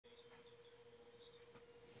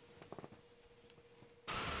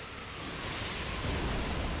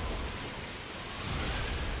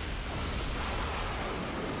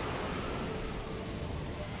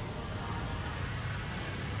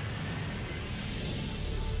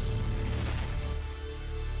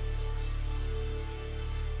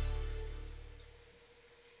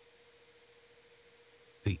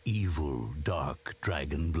The evil, dark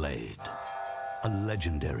dragon blade. A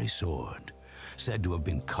legendary sword, said to have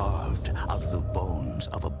been carved out of the bones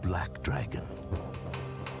of a black dragon.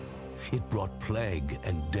 It brought plague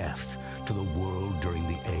and death to the world during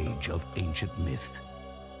the age of ancient myth.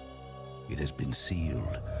 It has been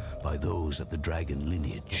sealed by those of the dragon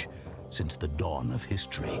lineage since the dawn of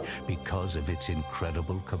history because of its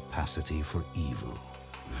incredible capacity for evil,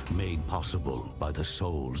 made possible by the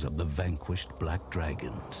souls of the vanquished black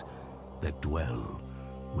dragons that dwell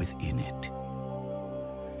within it.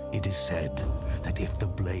 It is said that if the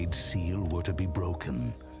blade's seal were to be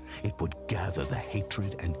broken, it would gather the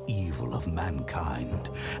hatred and evil of mankind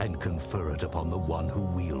and confer it upon the one who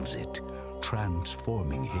wields it,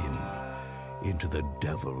 transforming him into the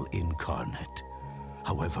devil incarnate.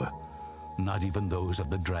 However, not even those of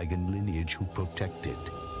the dragon lineage who protect it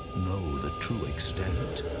know the true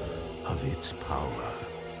extent of its power.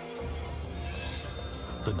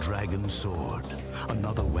 The dragon sword,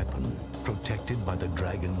 another weapon protected by the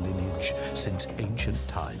dragon lineage since ancient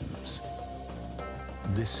times.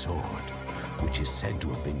 This sword, which is said to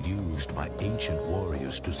have been used by ancient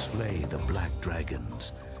warriors to slay the black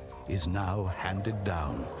dragons, is now handed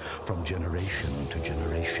down from generation to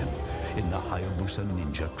generation in the Hayabusa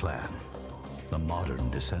ninja clan, the modern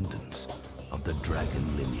descendants of the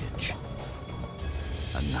dragon lineage.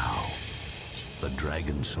 And now, the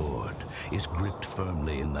dragon sword is gripped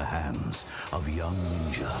firmly in the hands of young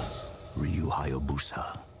ninja Ryu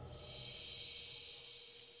Hayabusa.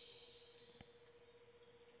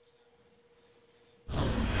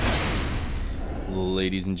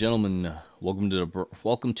 Ladies and gentlemen, welcome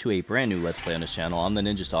to a brand new Let's Play on this channel. I'm the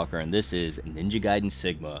Ninja Stalker, and this is Ninja Gaiden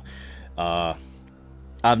Sigma.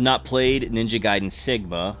 I've not played Ninja Gaiden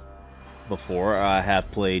Sigma before. I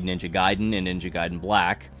have played Ninja Gaiden and Ninja Gaiden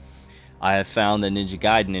Black. I have found that Ninja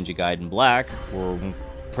Gaiden Black were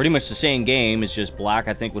pretty much the same game. It's just Black,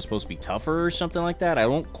 I think, was supposed to be tougher or something like that. I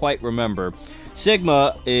don't quite remember.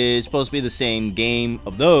 Sigma is supposed to be the same game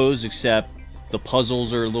of those, except the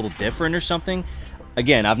puzzles are a little different or something.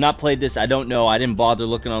 Again, I've not played this. I don't know. I didn't bother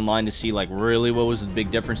looking online to see like really what was the big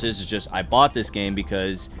differences. It's just I bought this game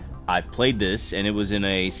because I've played this, and it was in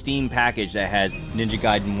a Steam package that has Ninja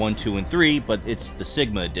Gaiden 1, 2, and 3, but it's the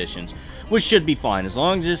Sigma editions, which should be fine as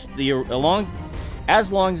long as it's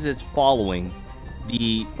it's following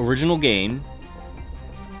the original game,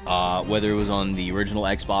 whether it was on the original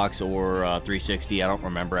Xbox or 360. I don't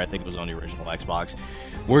remember. I think it was on the original Xbox.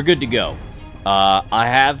 We're good to go. I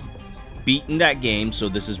have beaten that game, so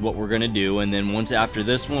this is what we're gonna do, and then once after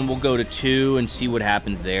this one we'll go to 2 and see what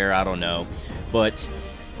happens there. I don't know, but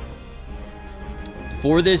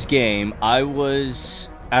for this game, I was,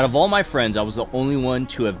 out of all my friends, I was the only one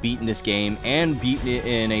to have beaten this game and beaten it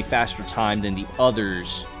in a faster time than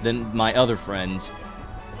my other friends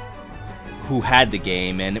who had the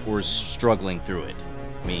game and were struggling through it.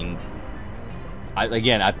 I mean,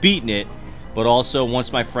 I've beaten it, but also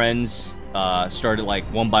once my friends started like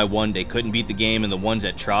one by one, they couldn't beat the game, and the ones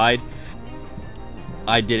that tried,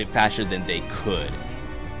 I did it faster than they could.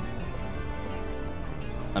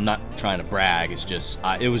 I'm not trying to brag, it's just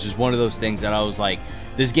it was just one of those things that I was like,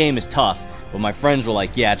 this game is tough, but my friends were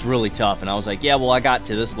like, yeah, it's really tough, and I was like, yeah, well, I got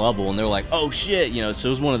to this level, and they're like, oh shit, you know. So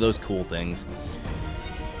it was one of those cool things.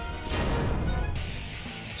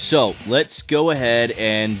 So let's go ahead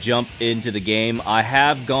and jump into the game. I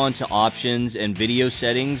have gone to options and video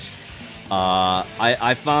settings.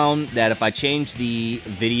 I found that if I change the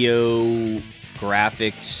video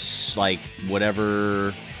graphics, like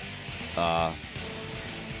whatever,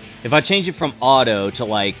 if I change it from auto to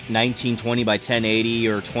like 1920 by 1080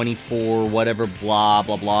 or 24 whatever blah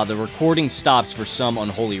blah blah, the recording stops for some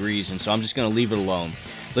unholy reason, so I'm just gonna leave it alone.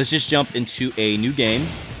 Let's just jump into a new game.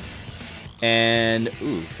 And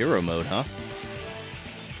ooh, hero mode, huh?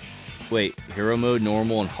 Wait, hero mode,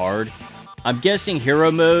 normal, and hard. I'm guessing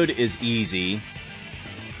hero mode is easy,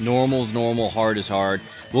 normal's normal, hard is hard.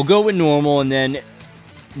 We'll go with normal, and then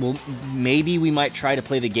maybe we might try to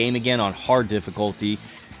play the game again on hard difficulty.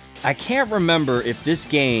 I can't remember if this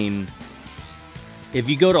game, if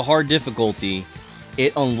you go to hard difficulty,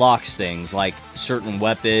 it unlocks things like certain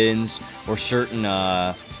weapons or certain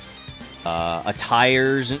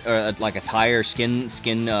attires, or like attire, skin,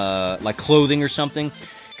 like clothing or something.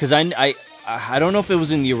 Because I don't know if it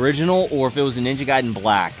was in the original or if it was in Ninja Gaiden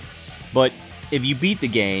Black, but if you beat the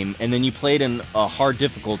game and then you played in a hard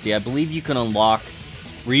difficulty, I believe you can unlock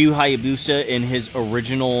Ryu Hayabusa in his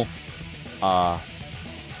original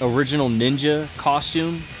ninja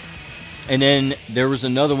costume, and then there was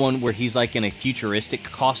another one where he's like in a futuristic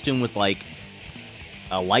costume with like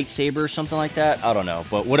a lightsaber or something like that. I don't know,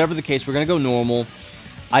 but whatever the case, we're gonna go normal.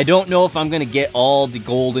 I don't know if I'm going to get all the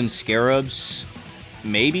golden scarabs.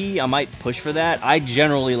 Maybe I might push for that. I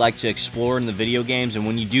generally like to explore in the video games, and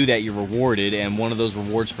when you do that, you're rewarded. And one of those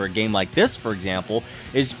rewards for a game like this, for example,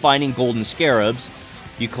 is finding golden scarabs.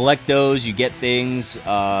 You collect those, you get things.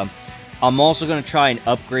 I'm also going to try and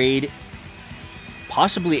upgrade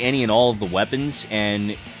possibly any and all of the weapons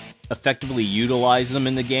and effectively utilize them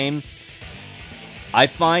in the game. I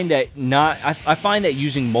find that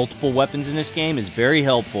using multiple weapons in this game is very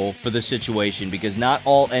helpful for the situation, because not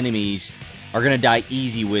all enemies are gonna die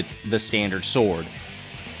easy with the standard sword.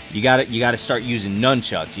 You gotta start using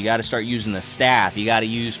nunchucks. You gotta start using the staff. You gotta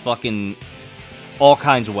use fucking all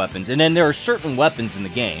kinds of weapons. And then there are certain weapons in the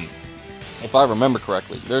game, if I remember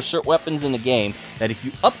correctly, there are certain weapons in the game that if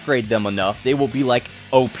you upgrade them enough, they will be like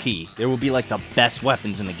OP. They will be like the best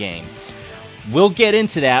weapons in the game. We'll get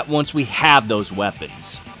into that once we have those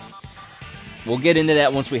weapons.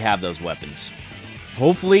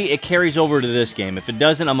 Hopefully it carries over to this game. If it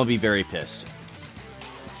doesn't, I'm going to be very pissed.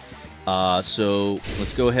 So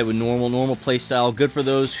let's go ahead with normal playstyle. Good for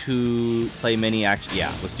those who play many action.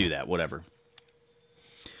 Yeah, let's do that. Whatever.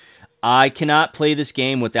 I cannot play this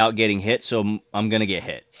game without getting hit, so I'm going to get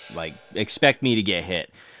hit. Like, expect me to get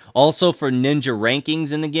hit. Also, for ninja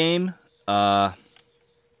rankings in the game, I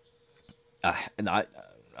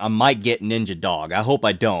might get Ninja Dog. I hope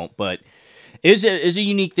I don't, but it is a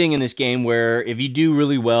unique thing in this game where if you do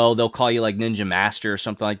really well, they'll call you like Ninja Master or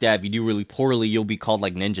something like that. If you do really poorly, you'll be called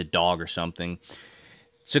like Ninja Dog or something.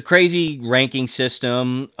 It's a crazy ranking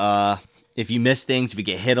system. If you miss things, if you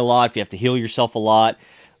get hit a lot, if you have to heal yourself a lot,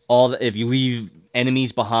 if you leave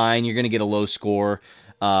enemies behind, you're going to get a low score.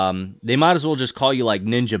 They might as well just call you like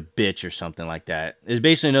Ninja Bitch or something like that. It's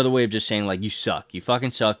basically another way of just saying like you suck. You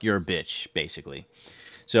fucking suck. You're a bitch, basically.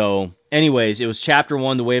 So, anyways, it was Chapter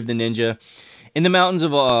 1, The Way of the Ninja. In the mountains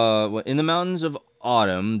of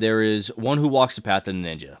Autumn, there is one who walks the path of the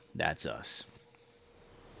ninja. That's us.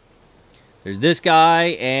 There's this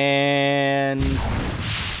guy, and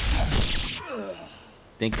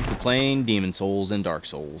thank you for playing Demon Souls and Dark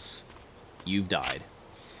Souls. You've died.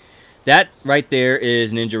 That right there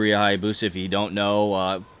is Ninja Ryu Hayabusa. If you don't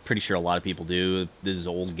know, pretty sure a lot of people do. This is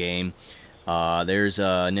an old game. There's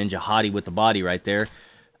Ninja Hottie with the body right there.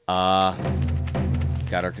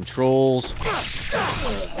 Got our controls.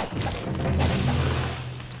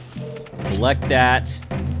 Collect that.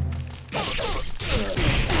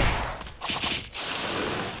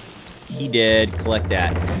 He did. Collect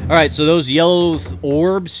that. Alright, so those yellow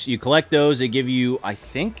orbs, you collect those. They give you, I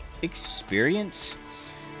think, experience.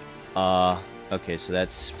 Okay, so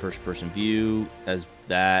that's first person view as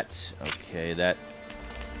that. Okay,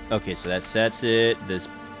 so that sets it. This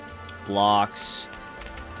blocks.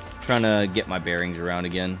 Trying to get my bearings around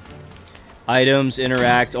again. Items,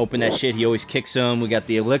 interact, open that shit. He always kicks them. We got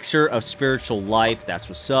the elixir of spiritual life. That's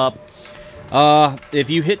what's up.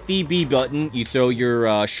 If you hit the B button, you throw your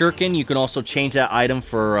shuriken. You can also change that item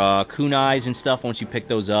for kunais and stuff once you pick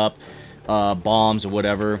those up. Bombs or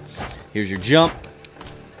whatever. Here's your jump.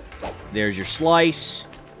 There's your slice.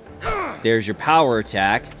 There's your power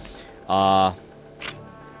attack.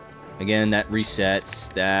 Again, that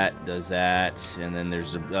resets. That does that. And then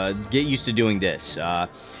there's get used to doing this.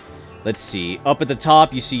 Let's see. Up at the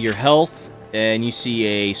top, you see your health. And you see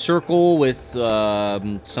a circle with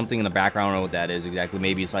something in the background. I don't know what that is exactly.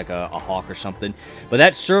 Maybe it's like a hawk or something. But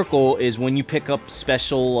that circle is when you pick up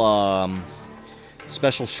special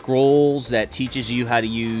scrolls that teaches you how to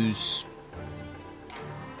use...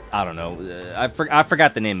 I don't know. I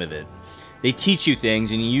forgot the name of it. They teach you things,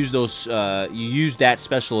 and you use those. You use that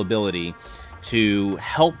special ability to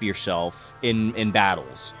help yourself in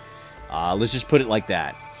battles. Let's just put it like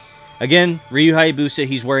that. Again, Ryu Hayabusa.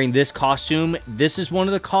 He's wearing this costume. This is one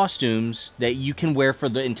of the costumes that you can wear for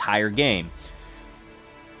the entire game.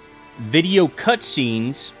 Video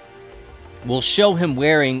cutscenes will show him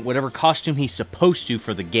wearing whatever costume he's supposed to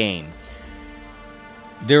for the game.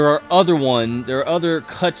 There are other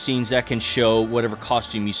cutscenes that can show whatever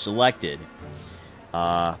costume you selected.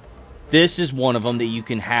 This is one of them that you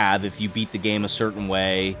can have if you beat the game a certain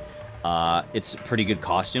way. It's a pretty good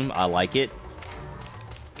costume. I like it.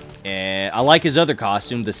 And I like his other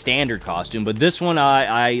costume, the standard costume, but this one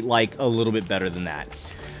I like a little bit better than that.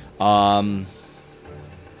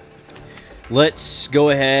 Let's go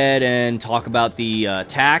ahead and talk about the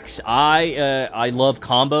attacks. I love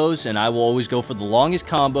combos, and I will always go for the longest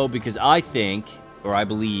combo because I think, or I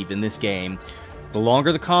believe in this game, the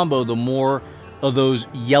longer the combo, the more of those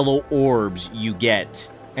yellow orbs you get,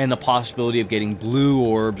 and the possibility of getting blue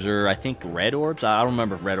orbs, or I think red orbs. I don't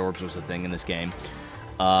remember if red orbs was a thing in this game.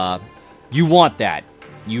 You want that.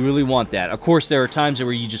 You really want that. Of course, there are times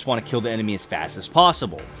where you just want to kill the enemy as fast as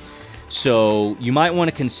possible. So you might want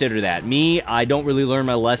to consider that. Me, I don't really learn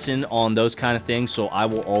my lesson on those kind of things, so I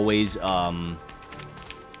will always go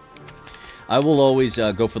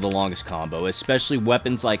for the longest combo, especially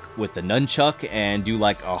weapons like with the nunchuck, and do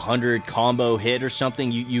like 100 combo hit or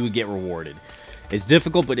something. You would get rewarded. It's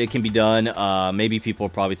difficult, but it can be done. Maybe people are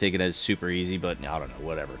probably thinking that it's super easy, but I don't know,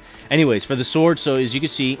 whatever. Anyways, for the sword, so as you can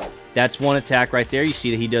see, that's one attack right there. You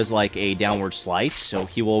see that he does like a downward slice, so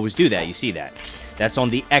he will always do that. You see that. That's on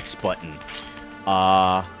the X button.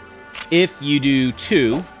 If you do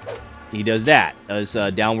 2, he does that. Does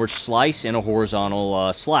a downward slice and a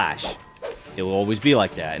horizontal slash. It will always be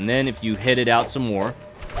like that. And then if you hit it out some more,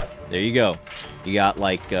 there you go. You got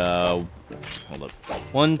like, hold up,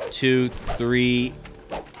 1, 2, 3.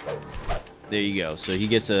 There you go. So he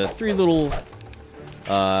gets a 3 little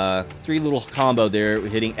combo there,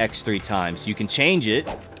 hitting X 3 times. You can change it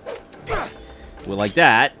like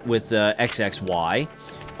that with XXY.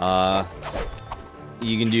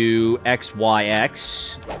 You can do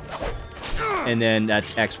XYX, and then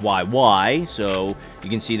that's XYY. So you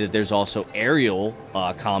can see that there's also aerial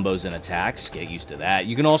combos and attacks. Get used to that.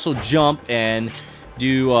 You can also jump and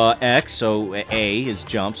do X, so A is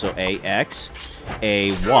jump, so AX,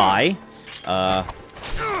 AY,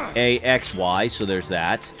 AXY, so there's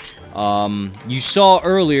that. You saw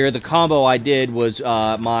earlier the combo I did was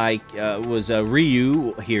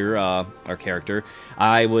Ryu here, our character.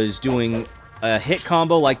 I was doing a hit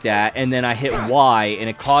combo like that, and then I hit Y, and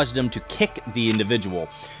it caused them to kick the individual.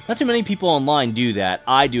 Not too many people online do that.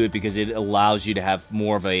 I do it because it allows you to have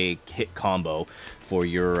more of a hit combo for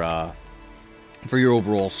your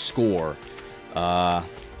overall score.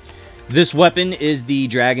 This weapon is the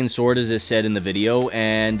Dragon Sword, as I said in the video,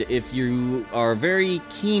 and if you are very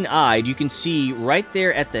keen-eyed, you can see right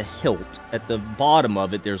there at the hilt, at the bottom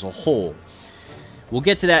of it, there's a hole. We'll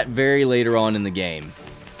get to that very later on in the game.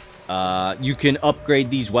 You can upgrade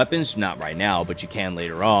these weapons, not right now, but you can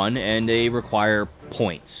later on, and they require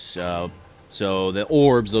points. So the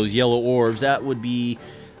orbs, those yellow orbs, that would be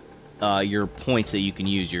your points that you can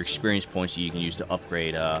use, your experience points that you can use to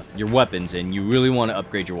upgrade your weapons, and you really want to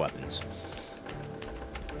upgrade your weapons.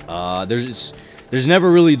 There's never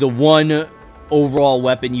really the one overall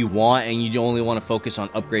weapon you want, and you only want to focus on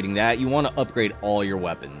upgrading that. You want to upgrade all your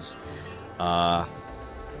weapons. Let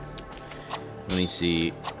me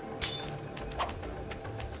see.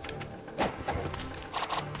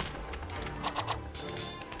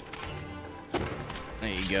 There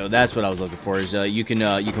you go. That's what I was looking for. Is you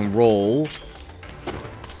can roll.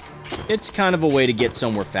 It's kind of a way to get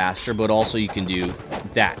somewhere faster, but also you can do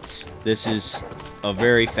that. This is a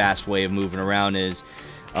very fast way of moving around. Is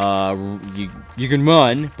you can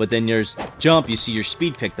run, but then there's jump. You see your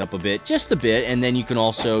speed picked up a bit, just a bit, and then you can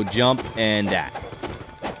also jump and that.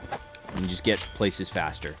 And just get places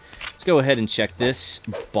faster. Let's go ahead and check this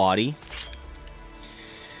body.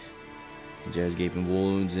 He has gaping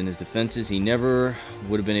wounds in his defenses. He never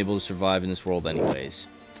would have been able to survive in this world anyways.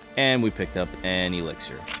 And we picked up an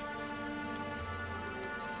elixir.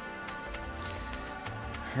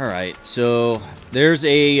 Alright, so there's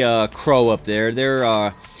a crow up there. There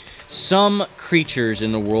are some creatures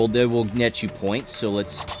in the world that will net you points. So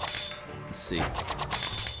let's see.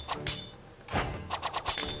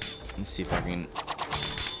 Let's see if I can...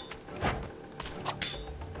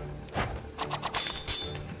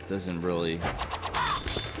 Doesn't really...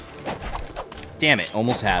 Damn it,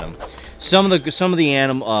 almost had him. Some of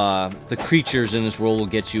the creatures in this world will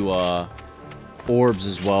get you orbs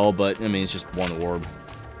as well, but I mean it's just one orb.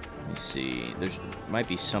 Let me see. There might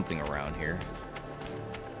be something around here.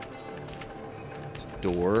 There's a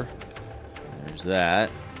door. There's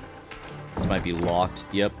that. This might be locked.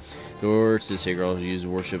 Yep. Door to the sacred altars used to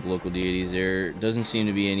worship local deities. There doesn't seem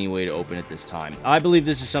to be any way to open it this time. I believe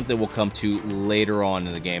this is something we'll come to later on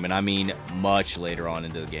in the game, and I mean much later on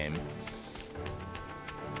into the game.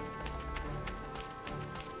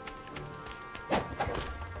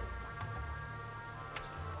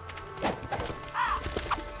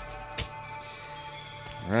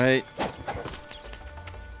 Alright.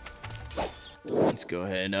 Let's go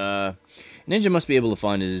ahead. Ninja must be able to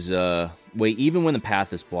find his way even when the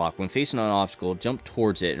path is blocked. When facing an obstacle, jump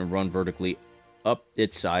towards it and run vertically up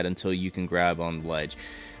its side until you can grab on the ledge.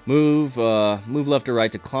 Move left or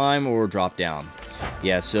right to climb or drop down.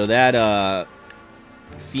 Yeah, so that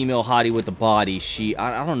female hottie with the body,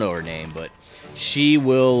 I don't know her name, but she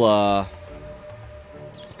will... I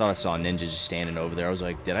thought I saw a ninja just standing over there. I was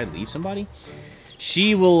like, did I leave somebody?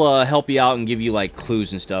 She will help you out and give you like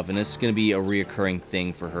clues and stuff, and this is going to be a reoccurring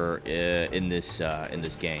thing for her in this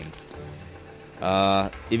game.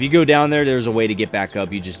 If you go down there, there's a way to get back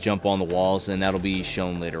up. You just jump on the walls, and that'll be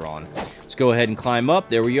shown later on. Let's go ahead and climb up.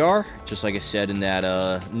 There we are, just like I said in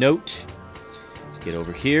that note. Let's get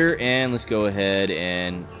over here, and let's go ahead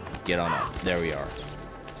and get on up. There we are.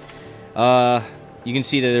 You can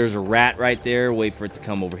see that there's a rat right there. Wait for it to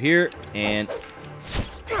come over here, and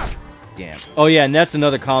damn. Oh yeah, and that's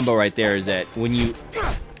another combo right there. Is that when you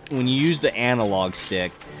use the analog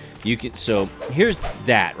stick, you can, so here's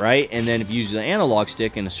that, right? And then if you use the analog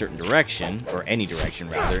stick in a certain direction, or any direction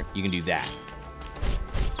rather, you can do that.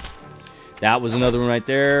 That was another one right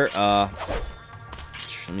there. Let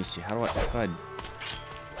me see, how do I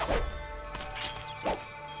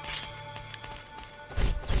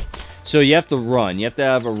So you have to run. You have to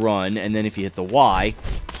have a run, and then if you hit the Y,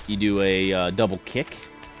 you do a double kick.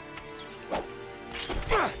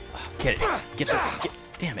 Oh, get it.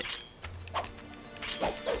 Damn it.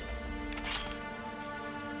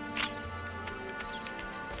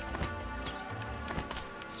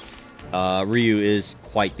 Ryu is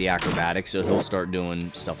quite the acrobatic, so he'll start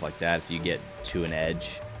doing stuff like that if you get to an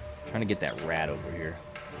edge. I'm trying to get that rat over here.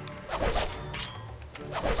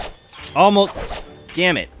 Almost.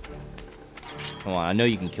 Damn it. Come on, I know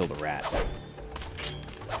you can kill the rat.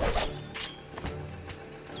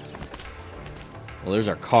 Well, there's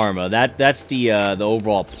our karma. That's the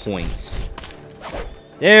overall points.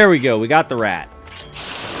 There we go. We got the rat.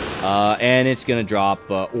 And it's gonna drop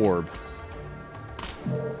orb.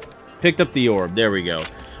 Picked up the orb. There we go. I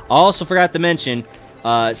also forgot to mention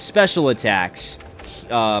special attacks.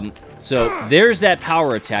 So there's that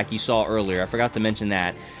power attack you saw earlier. I forgot to mention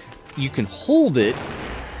that. You can hold it,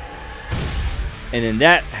 and then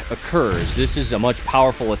that occurs. This is a much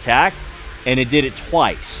powerful attack, and it did it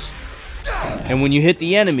twice. And when you hit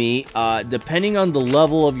the enemy, depending on the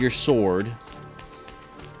level of your sword,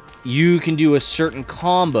 you can do a certain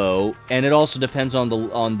combo, and it also depends on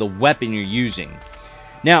the weapon you're using.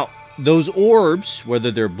 Now, those orbs,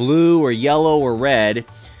 whether they're blue or yellow or red,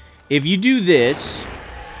 if you do this,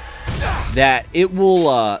 that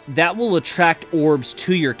will attract orbs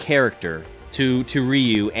to your character, to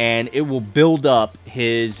Ryu, and it will build up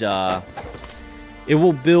his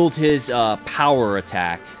power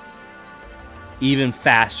attack even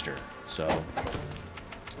faster. So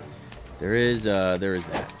there is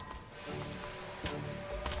that.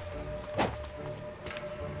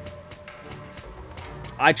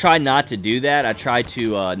 I try not to do that. I try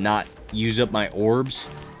to not use up my orbs,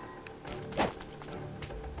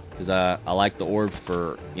 because I like the orb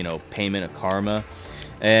for, you know, payment of karma.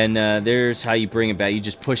 And there's how you bring it back. You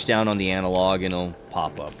just push down on the analog and it'll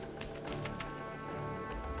pop up.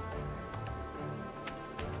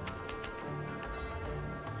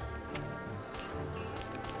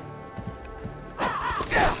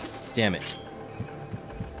 Damn it.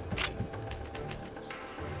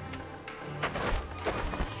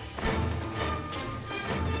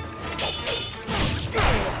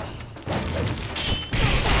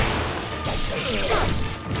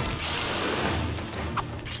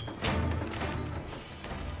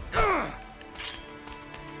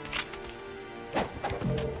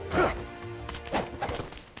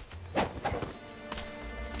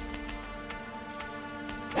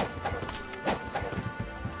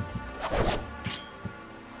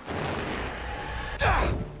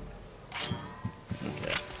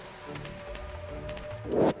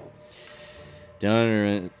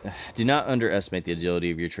 Do not underestimate the agility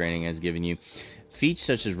of your training has given you. Feats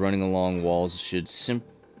such as running along walls should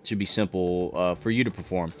be simple for you to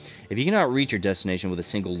perform. If you cannot reach your destination with a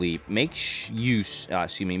single leap, make use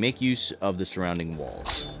of the surrounding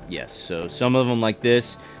walls. Yes, so some of them like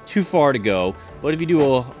this, too far to go, but if you do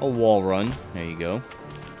a wall run, there you go.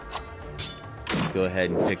 Go ahead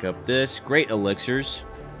and pick up this. Great elixirs.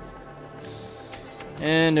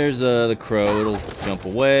 And there's the crow. It'll jump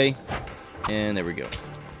away. And there we go.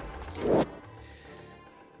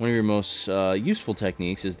 One of your most useful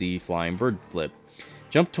techniques is the flying bird flip.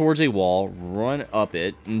 Jump towards a wall, run up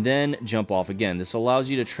it, and then jump off again. This allows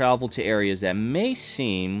you to travel to areas that may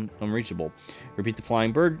seem unreachable. Repeat the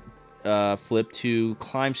flying bird flip to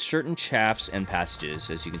climb certain shafts and passages,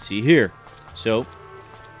 as you can see here. So,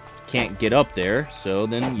 can't get up there, so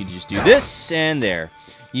then you just do this, and there.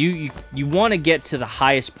 You want to get to the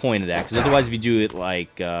highest point of that, because otherwise if you do it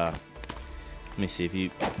like... let me see if you...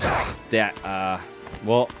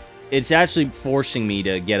 well, it's actually forcing me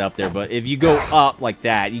to get up there, but if you go up like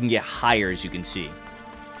that, you can get higher, as you can see.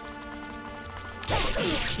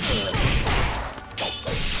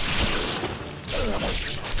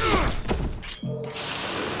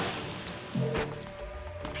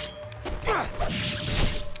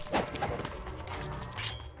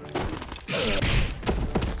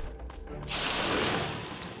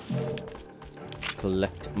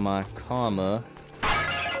 collect my karma.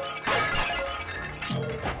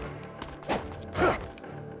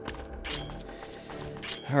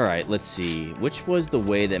 Alright, let's see. Which was the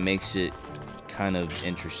way that makes it kind of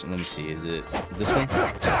interesting? Let me see. Is it this one?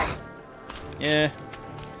 Yeah.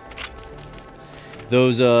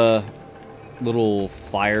 Those little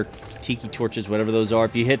fire tiki torches, whatever those are,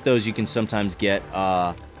 if you hit those, you can sometimes get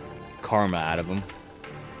karma out of them.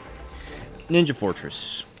 Ninja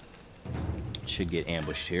Fortress. Should get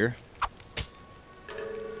ambushed here.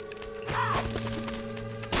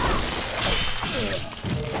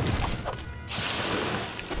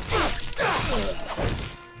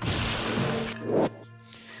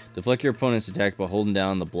 Deflect your opponent's attack by holding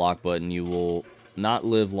down the block button. You will not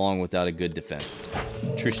live long without a good defense.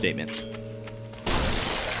 True statement.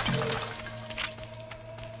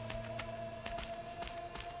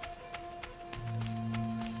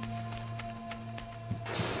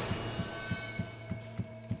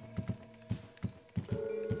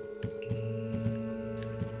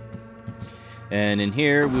 And in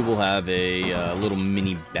here, we will have a little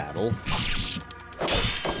mini battle.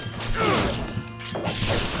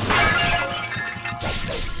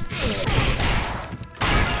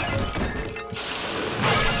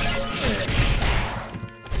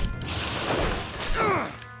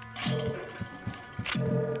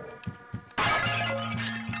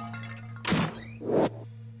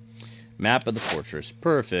 Map of the fortress.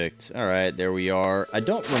 Perfect. Alright, there we are. I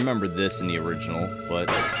don't remember this in the original, but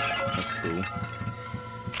that's cool.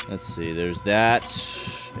 Let's see, there's that.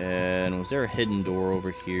 And was there a hidden door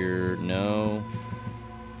over here? No.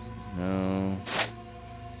 No.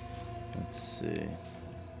 Let's see.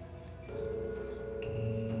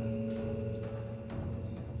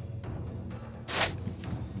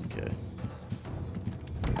 Okay.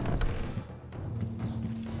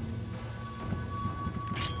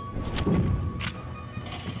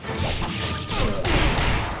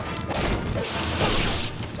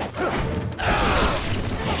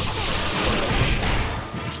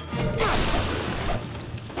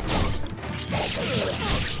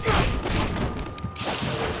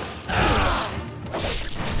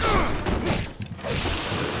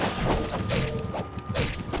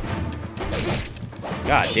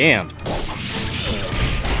 God damn.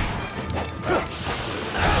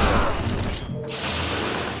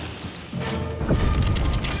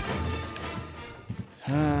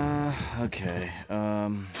 Okay.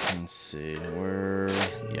 Let's see. Where?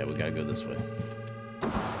 Yeah, we gotta go this way.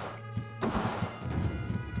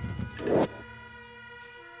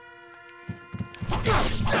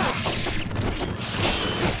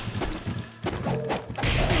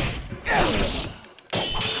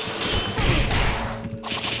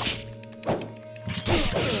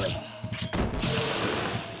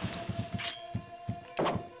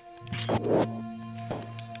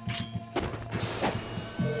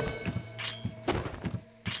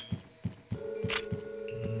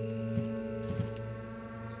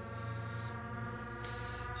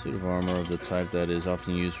 Suit of armor of the type that is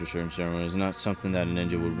often used for certain ceremonies, not something that a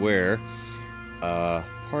ninja would wear.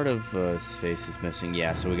 Part of his face is missing.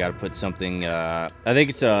 Yeah, so we got to put something. I think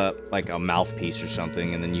it's like a mouthpiece or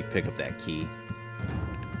something, and then you pick up that key.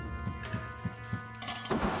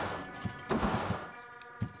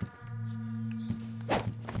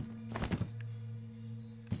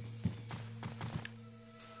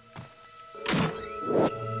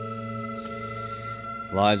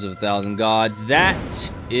 Lives of 1,000 gods.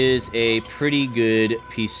 That is a pretty good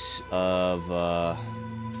piece of,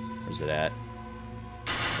 where's it at?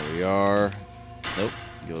 There we are. Nope.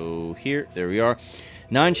 Go here. There we are.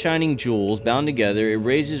 9 shining jewels bound together. It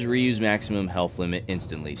raises Ryu's maximum health limit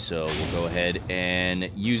instantly. So we'll go ahead and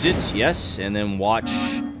use it. Yes. And then watch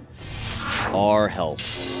our health.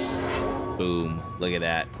 Boom. Look at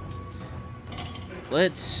that.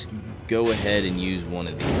 Let's go ahead and use one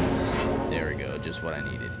of these. There we go. Just what I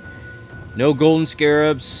needed. No golden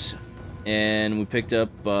scarabs. And we picked up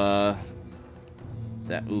that.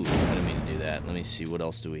 Ooh, I didn't mean to do that. Let me see. What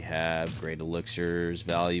else do we have? Great elixirs,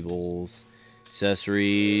 valuables,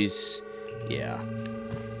 accessories. Yeah.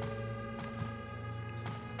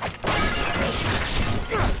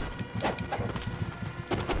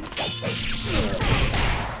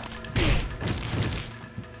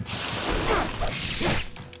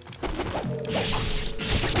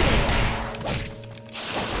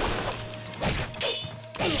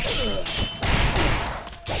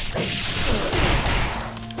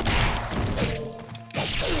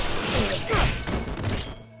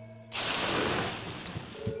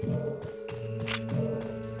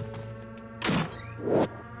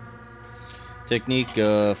 Technique,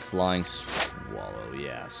 flying swallow.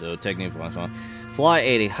 Yeah, so technique, flying swallow. Fly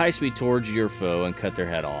at a high speed towards your foe and cut their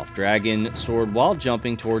head off. Dragon sword while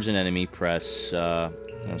jumping towards an enemy. Press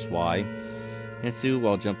Y. Hitsu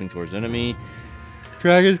while jumping towards enemy.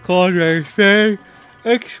 Dragon's claw, dragon's fang.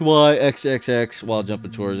 X, Y, X, X, X while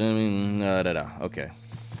jumping towards enemy. Okay.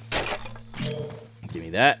 Give me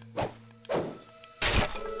that.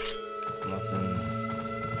 Nothing.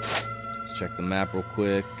 Let's check the map real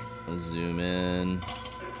quick. Let's zoom in.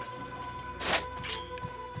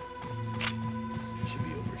 Should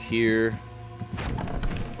be over here.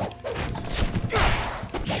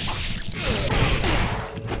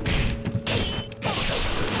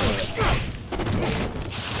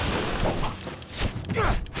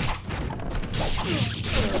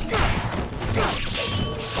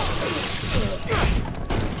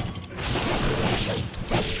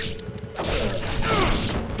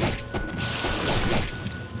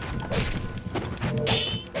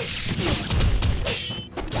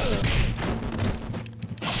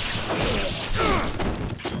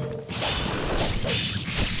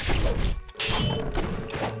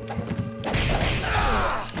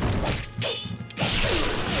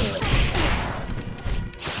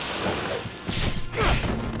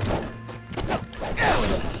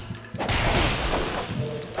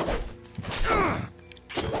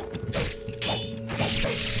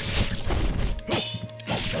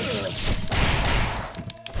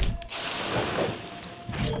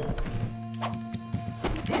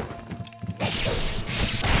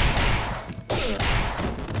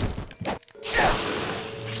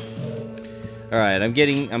 Alright, I'm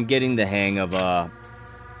getting the hang of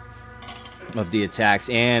the attacks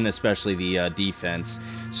and especially the defense.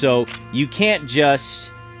 So you can't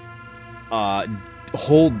just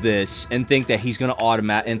hold this and think that he's gonna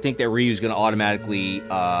Ryu's gonna automatically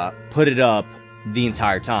put it up the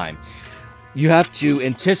entire time. You have to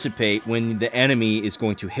anticipate when the enemy is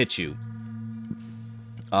going to hit you.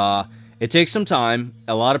 It takes some time,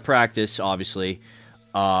 a lot of practice, obviously.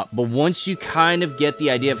 But once you kind of get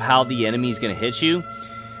the idea of how the enemy is going to hit you,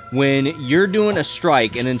 when you're doing a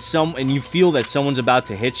strike and then you feel that someone's about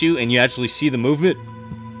to hit you and you actually see the movement,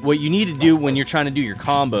 what you need to do when you're trying to do your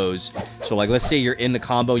combos, so like let's say you're in the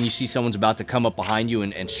combo and you see someone's about to come up behind you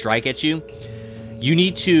and strike at you, you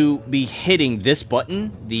need to be hitting this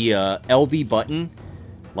button, the LB button,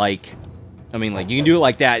 like you can do it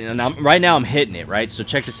like that, and right now I'm hitting it, right? So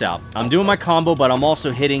check this out. I'm doing my combo, but I'm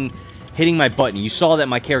also hitting my button. You saw that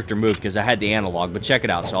my character moved because I had the analog, but check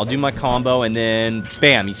it out. So I'll do my combo and then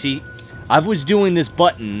bam, you see I was doing this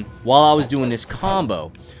button while I was doing this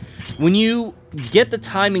combo. When you get the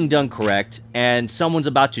timing done correct and someone's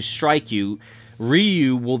about to strike you,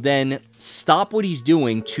 Ryu will then stop what he's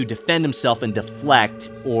doing to defend himself and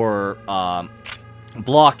deflect or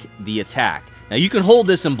block the attack. Now you can hold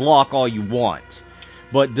this and block all you want,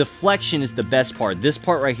 but deflection is the best part. This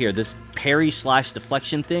part right here, this parry /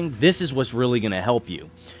 deflection thing, this is what's really going to help you.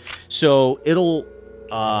 So it'll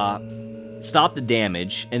stop the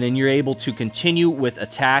damage, and then you're able to continue with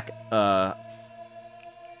attack.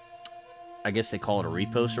 I guess they call it a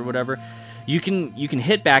riposte or whatever. You can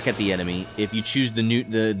hit back at the enemy if you choose the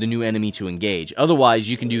new enemy to engage. Otherwise,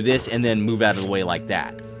 you can do this and then move out of the way like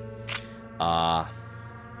that.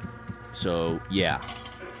 So yeah.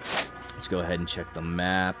 Let's go ahead and check the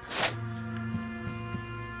map.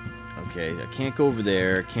 Okay, I can't go over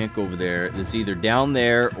there. Can't go over there. It's either down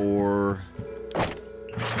there or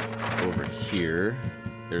over here.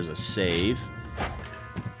 There's a save.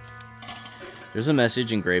 There's a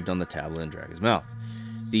message engraved on the tablet in Dragon's mouth.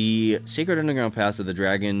 The sacred underground paths of the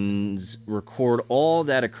dragons record all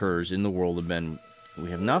that occurs in the world of men.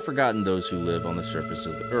 We have not forgotten those who live on the surface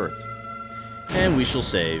of the earth. And we shall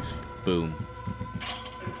save. Boom.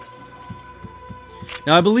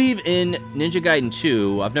 Now, I believe in Ninja Gaiden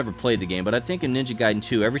 2, I've never played the game, but I think in Ninja Gaiden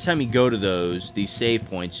 2, every time you go to these save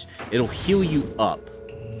points, it'll heal you up.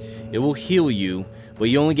 It will heal you, but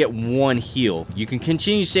you only get one heal. You can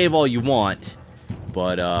continue to save all you want,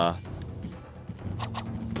 but,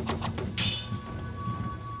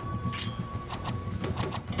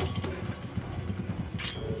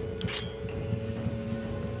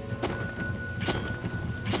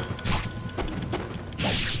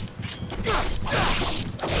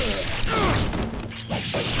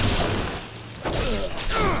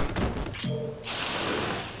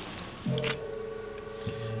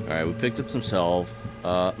 Alright, we picked up some health.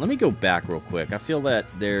 Let me go back real quick. I feel that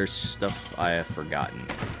there's stuff I have forgotten.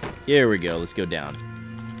 Here we go. Let's go down.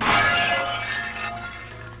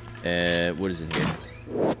 What is it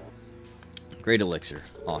here? Great elixir.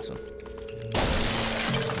 Awesome.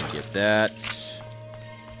 Get that.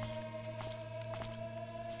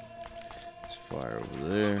 Let's fire over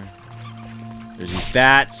there. There's these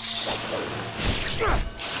bats.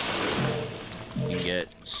 You can get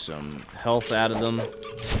some health out of them.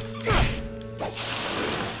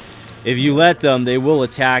 If you let them, they will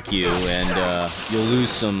attack you, and you'll lose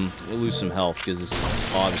some health because this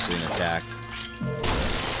is obviously an attack.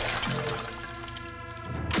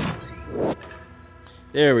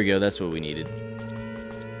 There we go. That's what we needed.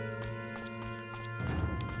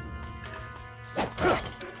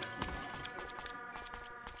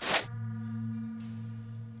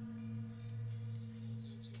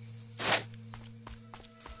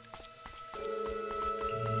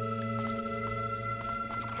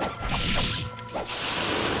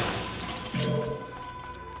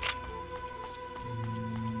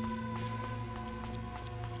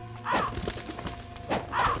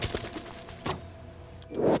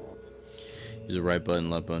 Use the right button,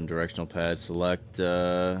 left button, directional pad, select,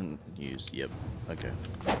 use, yep, okay.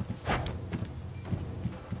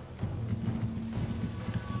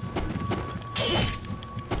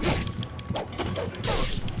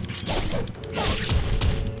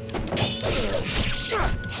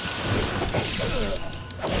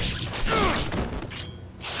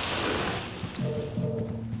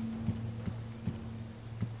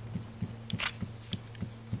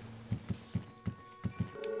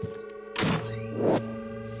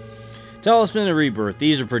 Talisman of Rebirth.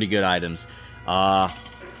 These are pretty good items.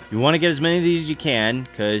 You want to get as many of these as you can,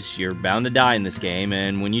 because you're bound to die in this game,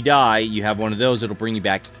 and when you die, you have one of those that'll bring you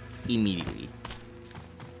back immediately.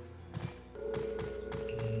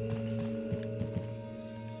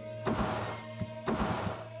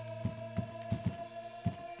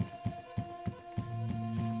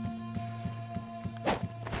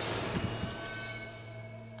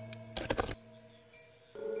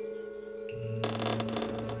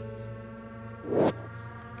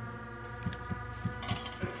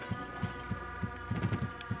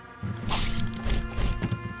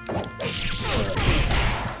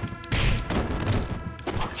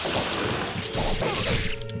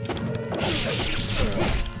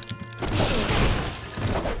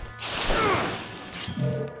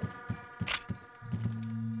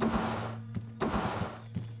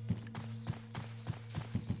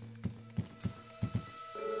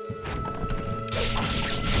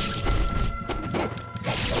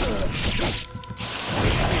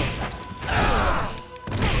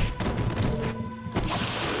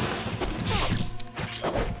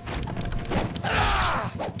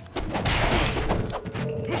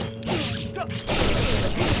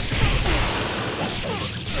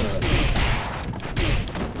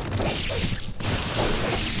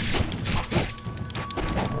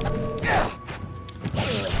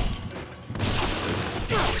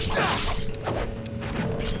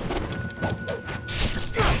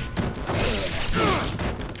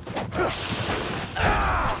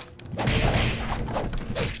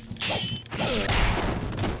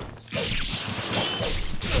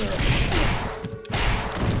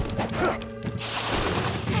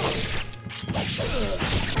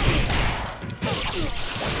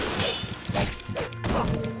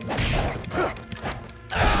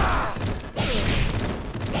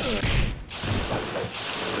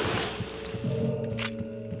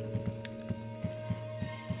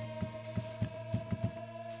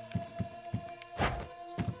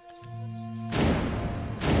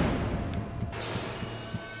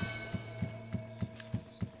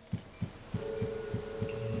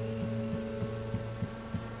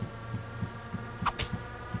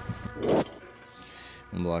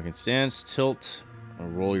 Blocking stance, tilt, or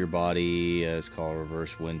roll your body. It's called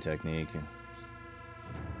reverse wind technique.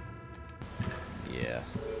 Yeah,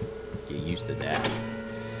 get used to that.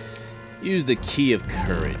 Use the key of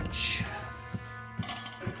courage.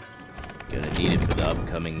 Gonna need it for the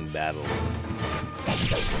upcoming battle.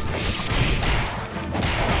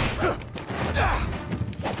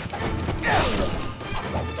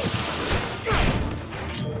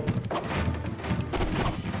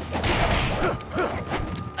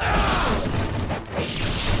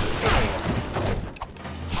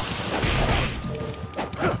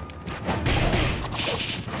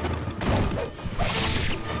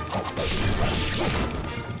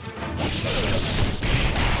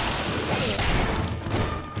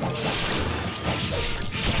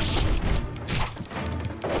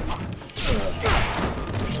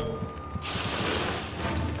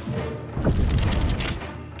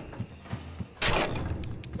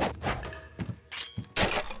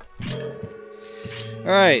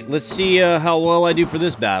 Alright, let's see how well I do for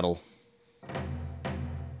this battle.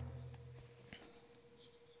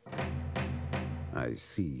 I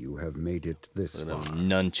see you have made it this far.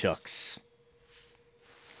 Nunchucks.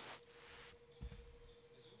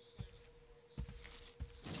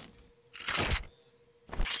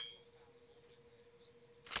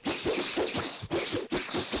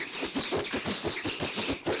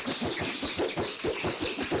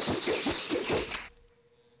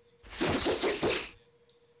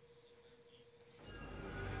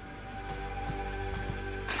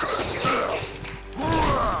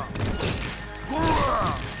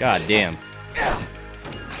 God damn.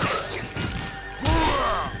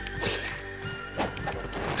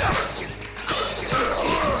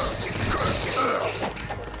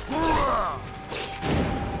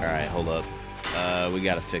 Alright, hold up. We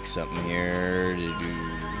gotta fix something here.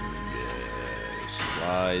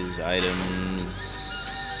 Supplies, items.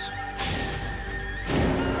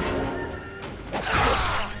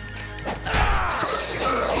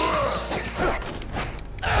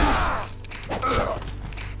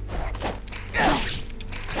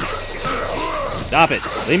 Stop it!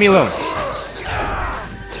 Leave me alone!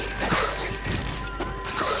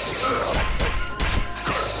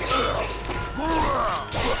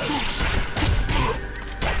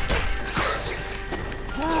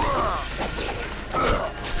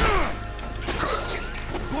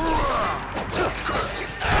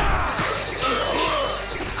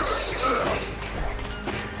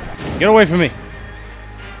 Get away from me!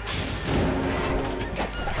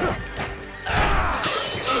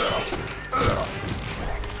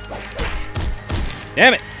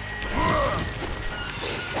 Damn it!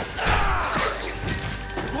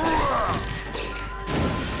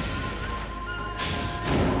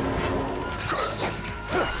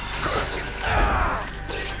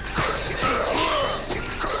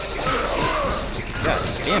 God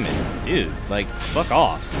damn it, dude. Like, fuck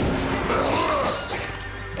off.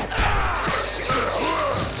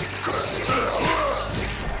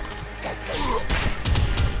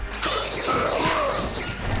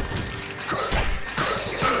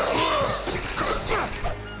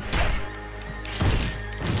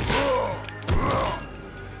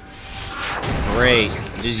 Great.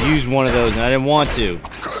 Just used one of those and I didn't want to.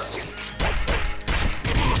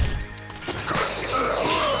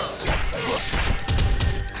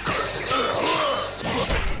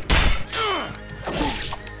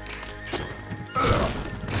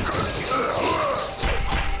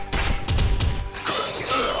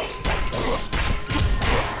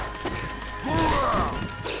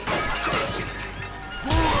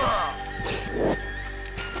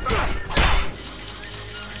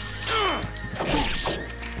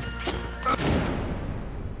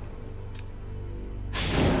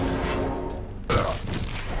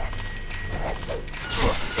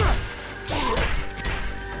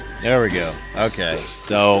 There we go. Okay,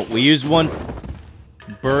 so we used one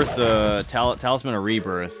birth, talisman of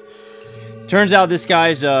rebirth. Turns out this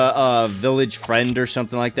guy's a village friend or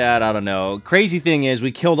something like that. I don't know. Crazy thing is,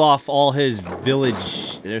 we killed off all his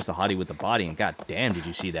village. There's the hottie with the body, and god damn, did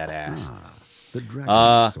you see that ass? Ah, the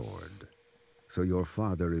dragon sword. So your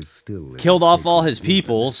father is still killed off all his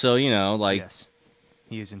people. So you know, like. Yes,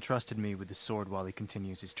 he has entrusted me with the sword while he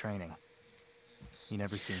continues his training. He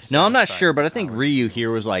never seems. No, I'm not sure, but I think Ryu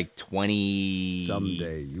here was like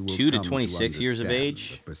 22 to 26 years of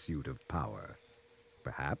age. The pursuit of power,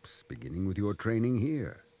 perhaps beginning with your training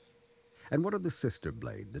here. And what of the sister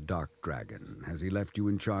blade, the Dark Dragon? Has he left you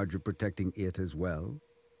in charge of protecting it as well?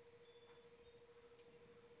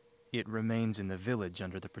 It remains in the village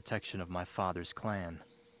under the protection of my father's clan.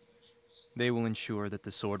 They will ensure that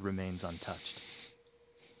the sword remains untouched.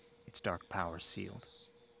 Its dark power sealed.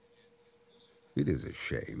 It is a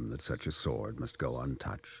shame that such a sword must go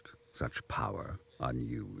untouched, such power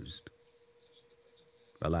unused.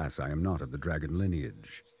 Alas, I am not of the dragon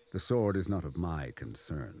lineage. The sword is not of my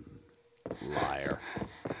concern. Liar.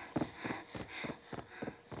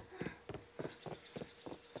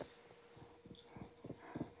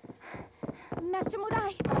 Master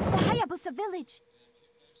Murai, the Hayabusa village.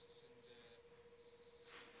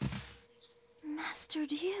 Master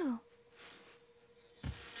Ryu.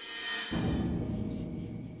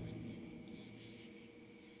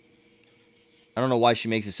 I don't know why she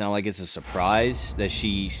makes it sound like it's a surprise that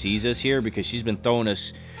she sees us here, because she's been throwing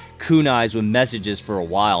us kunais with messages for a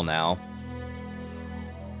while now.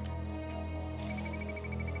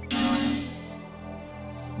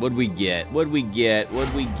 What'd we get? What'd we get?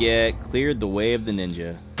 What'd we get? Cleared the way of the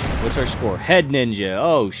ninja. What's our score? Head ninja.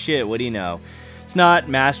 Oh shit, what do you know? It's not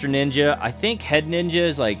master ninja. I think head ninja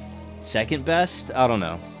is like second best. I don't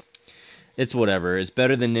know. It's whatever. It's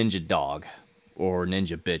better than ninja dog. Or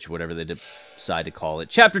ninja bitch, whatever they decide to call it.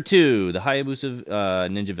 Chapter 2, the Hayabusa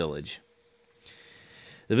Ninja Village.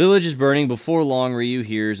 The village is burning. Before long, Ryu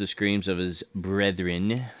hears the screams of his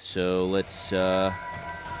brethren. So let's see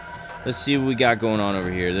what we got going on over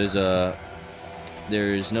here. There's a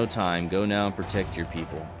There's no time. Go now and protect your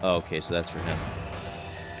people. Oh, okay, so that's for him.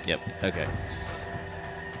 Yep, okay.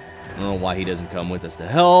 I don't know why he doesn't come with us to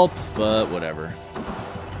help, but whatever.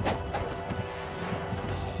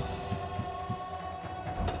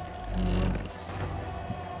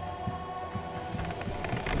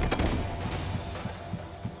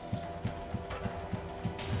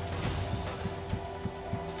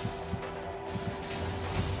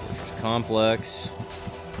 Complex.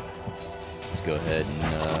 Let's go ahead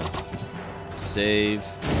and save.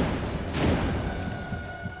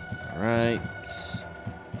 Alright.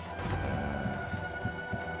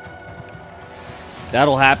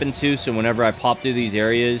 That'll happen too, so whenever I pop through these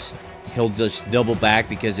areas, he'll just double back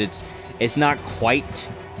because it's not quite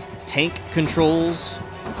tank controls,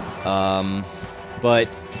 but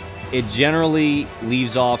it generally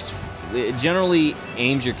leaves off. It generally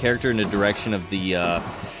aims your character in the direction of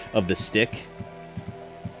the stick,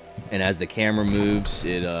 and as the camera moves,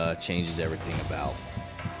 it changes everything about.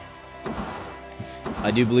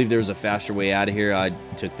 I do believe there's a faster way out of here. I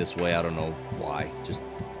took this way. I don't know why. Just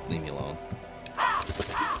leave me alone.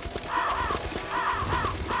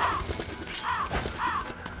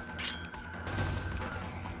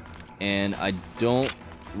 And I don't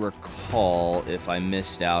recall if I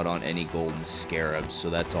missed out on any golden scarabs, so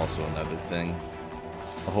that's also another thing.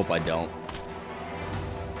 I hope I don't.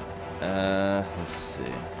 Let's see.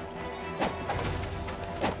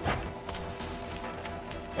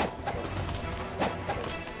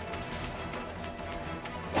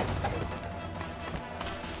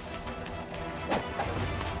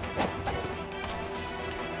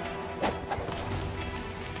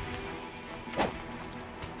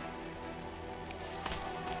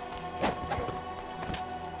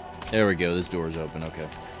 There we go, this door's open, okay.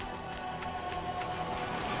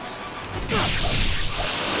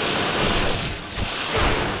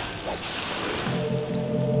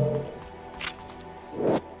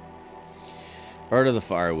 Part of the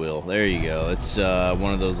fire wheel, there you go. It's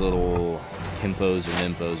one of those little Kimpos or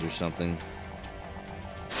Nimpos or something.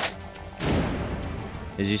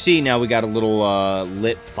 As you see, now we got a little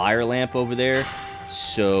lit fire lamp over there.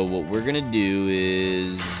 So what we're gonna do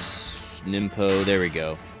is Nimpo, there we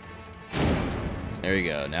go. There we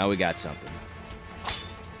go, now we got something.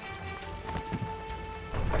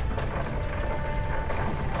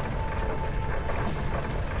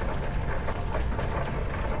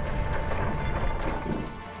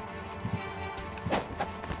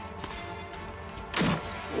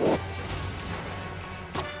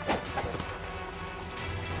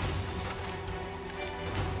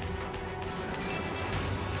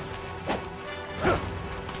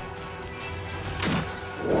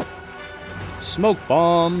 Smoke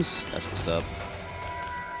bombs! That's what's up.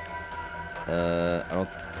 I don't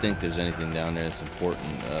think there's anything down there that's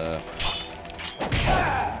important.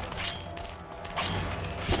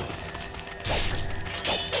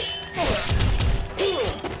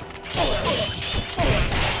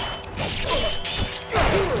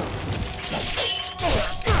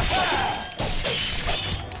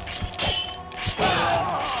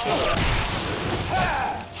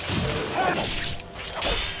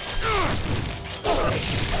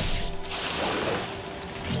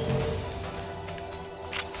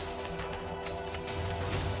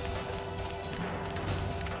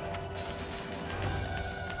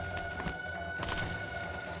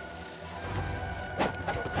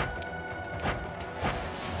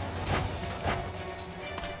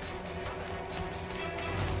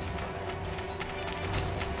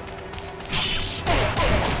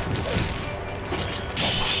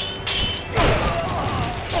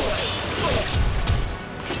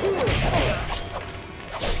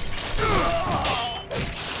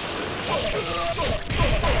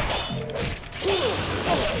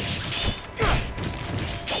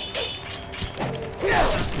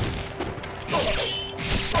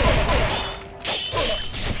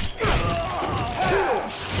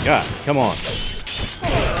 God, come on.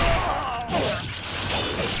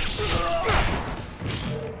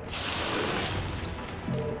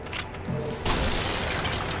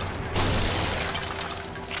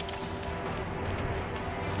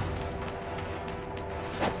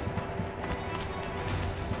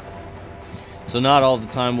 So not all the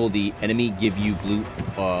time will the enemy give you blue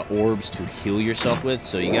orbs to heal yourself with,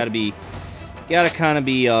 so you gotta kind of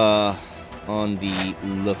be on the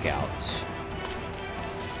lookout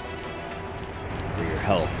for your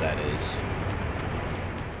health, that is.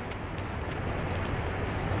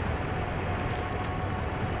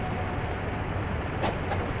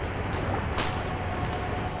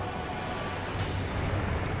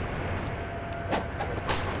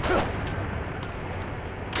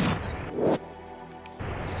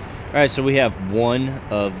 Alright, so we have one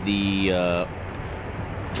of the,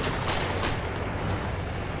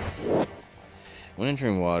 when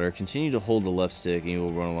entering water, continue to hold the left stick and you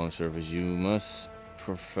will run along the surface. You must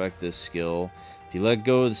perfect this skill. If you let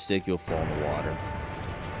go of the stick, you'll fall in the water.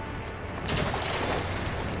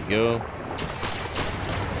 There you go.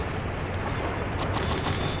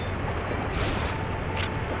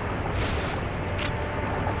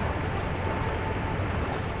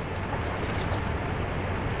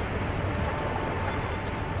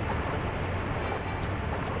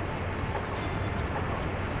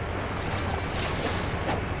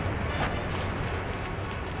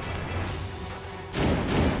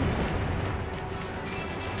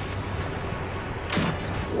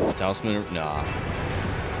 Talisman? Nah. I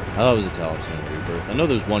thought it was a Talisman Rebirth. I know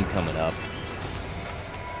there's one coming up.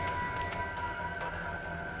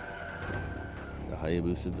 The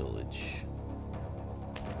Hayabusa Village.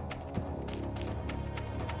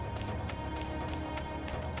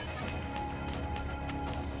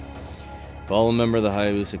 Follow a member of the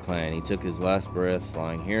Hayabusa clan. He took his last breath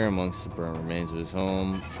lying here amongst the burnt remains of his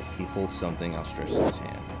home. He holds something outstretched in his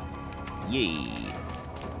hand. Yay!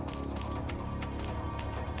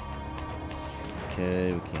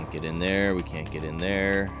 Okay, we can't get in there. We can't get in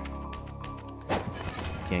there.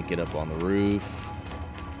 Can't get up on the roof.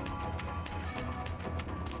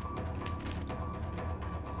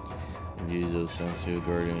 Jesus, sent to a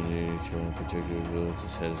guardian, trying to protect the village.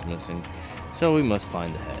 His head is missing, so we must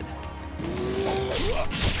find the head.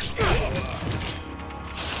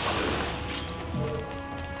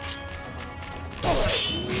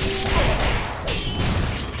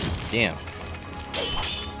 Damn.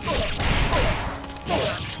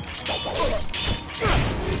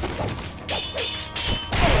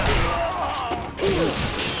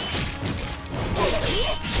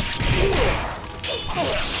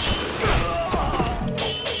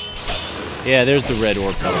 Yeah, there's the red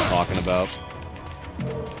orc I was talking about.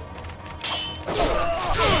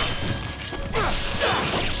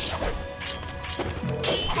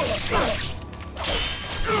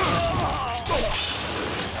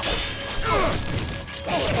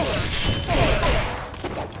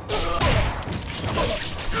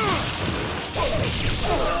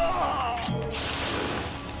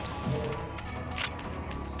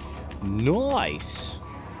 Nice.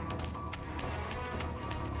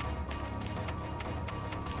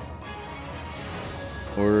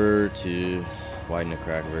 Order to widen a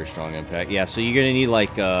crack, very strong impact. Yeah, so you're gonna need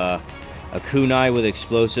like a kunai with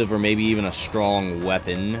explosive, or maybe even a strong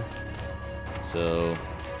weapon. So,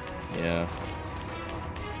 yeah.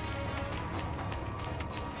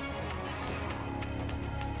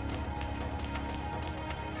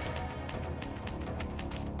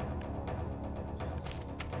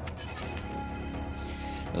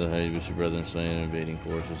 The Hayabusa brethren slain invading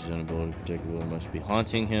forces. His inability to protect the will must be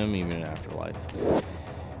haunting him even in afterlife.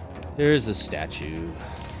 There is a statue.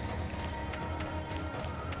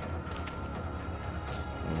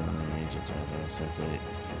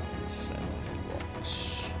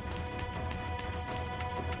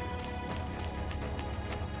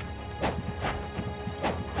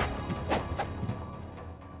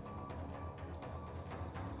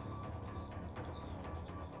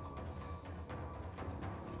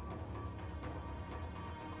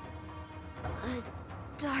 A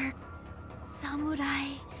dark samurai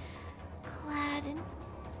clad in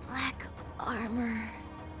black armor.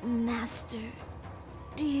 Master,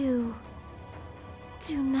 you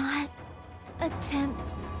do not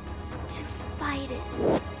attempt to fight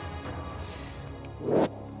it.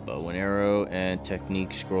 Bow and arrow and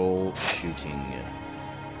technique scroll shooting.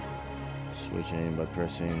 Switch aim by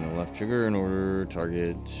pressing the left trigger in order to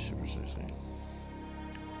target precisely.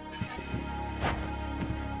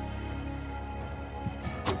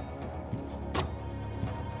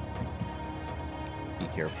 Be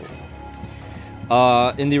careful.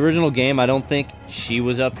 In the original game, I don't think she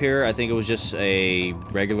was up here. I think it was just a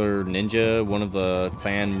regular ninja, one of the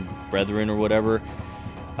clan brethren or whatever.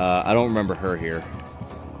 I don't remember her here.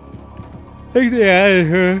 I think they added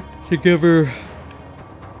her to give her...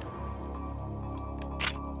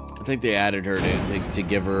 I think they added her to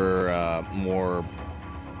give her more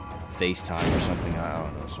face time or something. I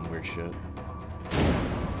don't know, some weird shit.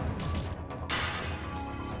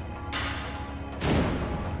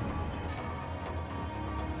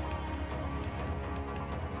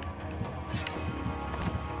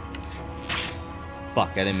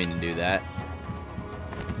 Fuck, I didn't mean to do that.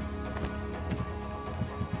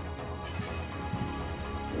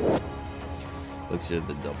 Looks at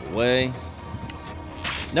the double way.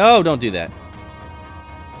 No, don't do that.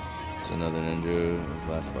 It's another ninja. His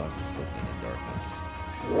last thoughts is slipped into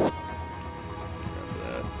darkness.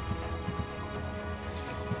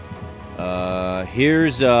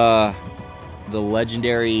 Here's the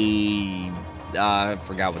legendary. I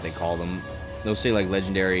forgot what they call them. They'll say like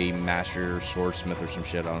legendary master swordsmith or some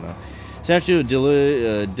shit. I don't know. Statue of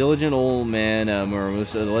diligent old man, or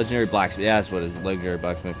the legendary blacksmith. Yeah, that's what it is. Legendary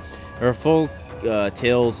blacksmith. There are folk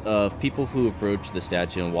tales of people who approached the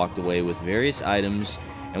statue and walked away with various items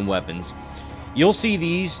and weapons. You'll see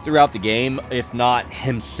these throughout the game. If not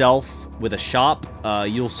himself with a shop,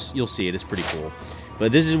 you'll see it. It's pretty cool.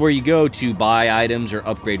 But this is where you go to buy items or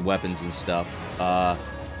upgrade weapons and stuff.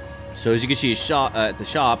 So as you can see at the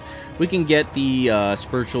shop, we can get the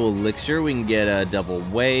spiritual elixir. We can get a double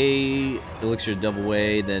way elixir, double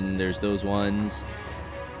way. Then there's those ones.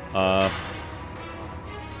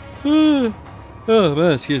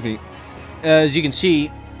 Excuse me. As you can see,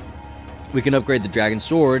 we can upgrade the dragon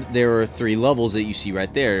sword. There are 3 levels that you see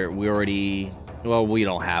right there. We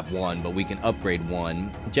don't have one, but we can upgrade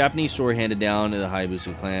one. Japanese sword handed down to the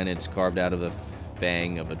Hayabusa clan. It's carved out of the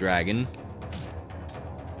fang of a dragon.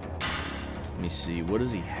 Let me see. What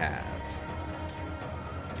does he have?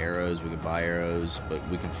 Arrows. We can buy arrows, but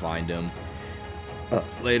we can find them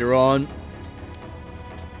later on.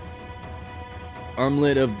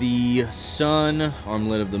 Armlet of the sun.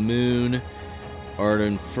 Armlet of the moon. Art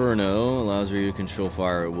Inferno allows you to control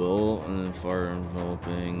fire at will, and then fire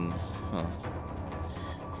enveloping.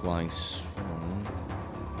 Flying swarm.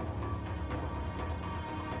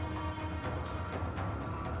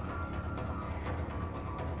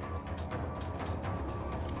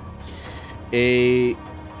 A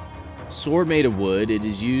sword made of wood. It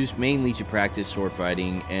is used mainly to practice sword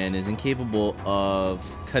fighting and is incapable of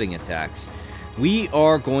cutting attacks. We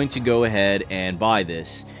are going to go ahead and buy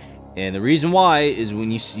this. And the reason why is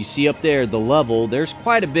when you see up there the level, there's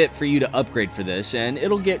quite a bit for you to upgrade for this, and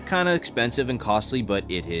it'll get kind of expensive and costly, but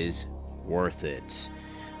it is worth it.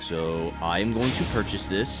 So I am going to purchase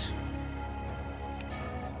this.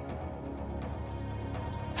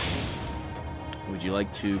 Would you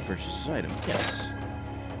like to purchase this item? Yes.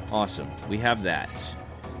 Awesome. We have that.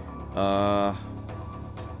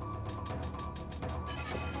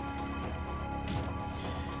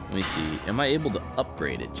 Let me see. Am I able to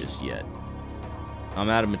upgrade it just yet? I'm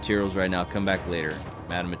out of materials right now. Come back later.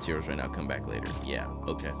 I'm out of materials right now. Come back later. Yeah,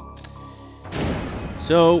 okay.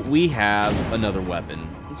 So, we have another weapon.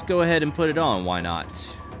 Let's go ahead and put it on. Why not?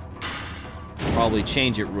 Probably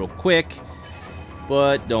change it real quick,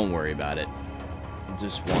 but don't worry about it.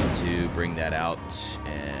 Just want to bring that out.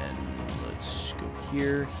 And let's go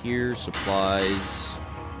here. Here, supplies.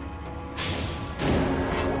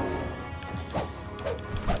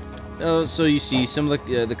 So you see some of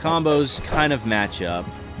the combos kind of match up.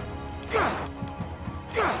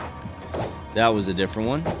 That was a different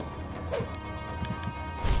one.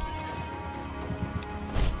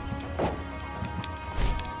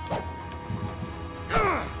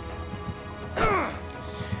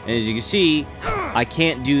 And as you can see, I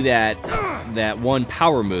can't do that one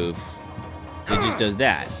power move. It just does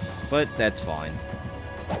that. But that's fine.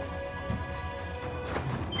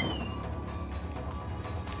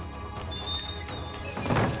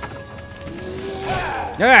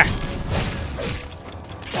 Ah!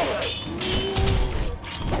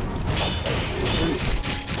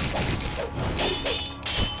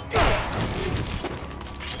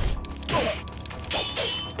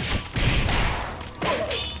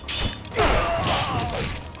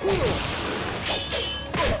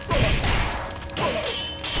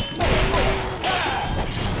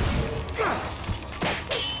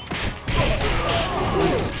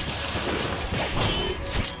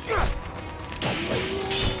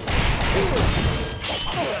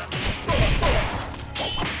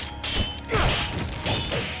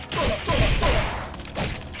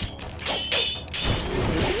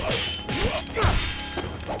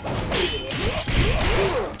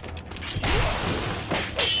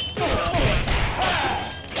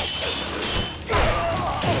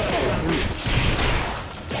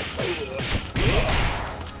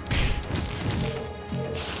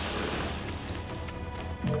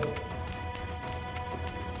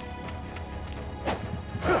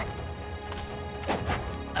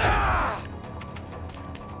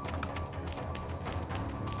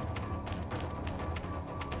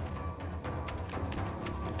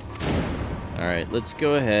 Alright, let's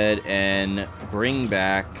go ahead and bring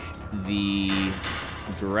back the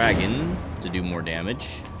dragon to do more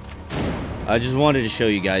damage. I just wanted to show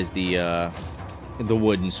you guys the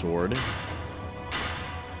wooden sword.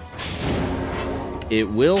 It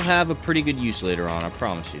will have a pretty good use later on, I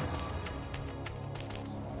promise you.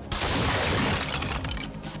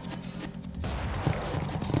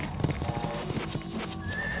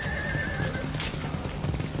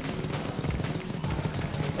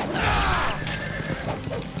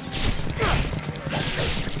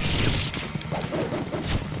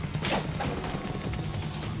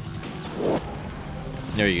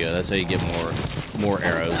 There you go. That's how you get more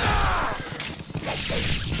arrows.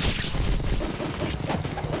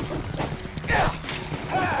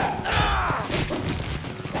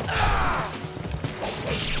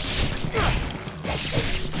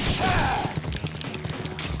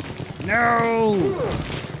 No!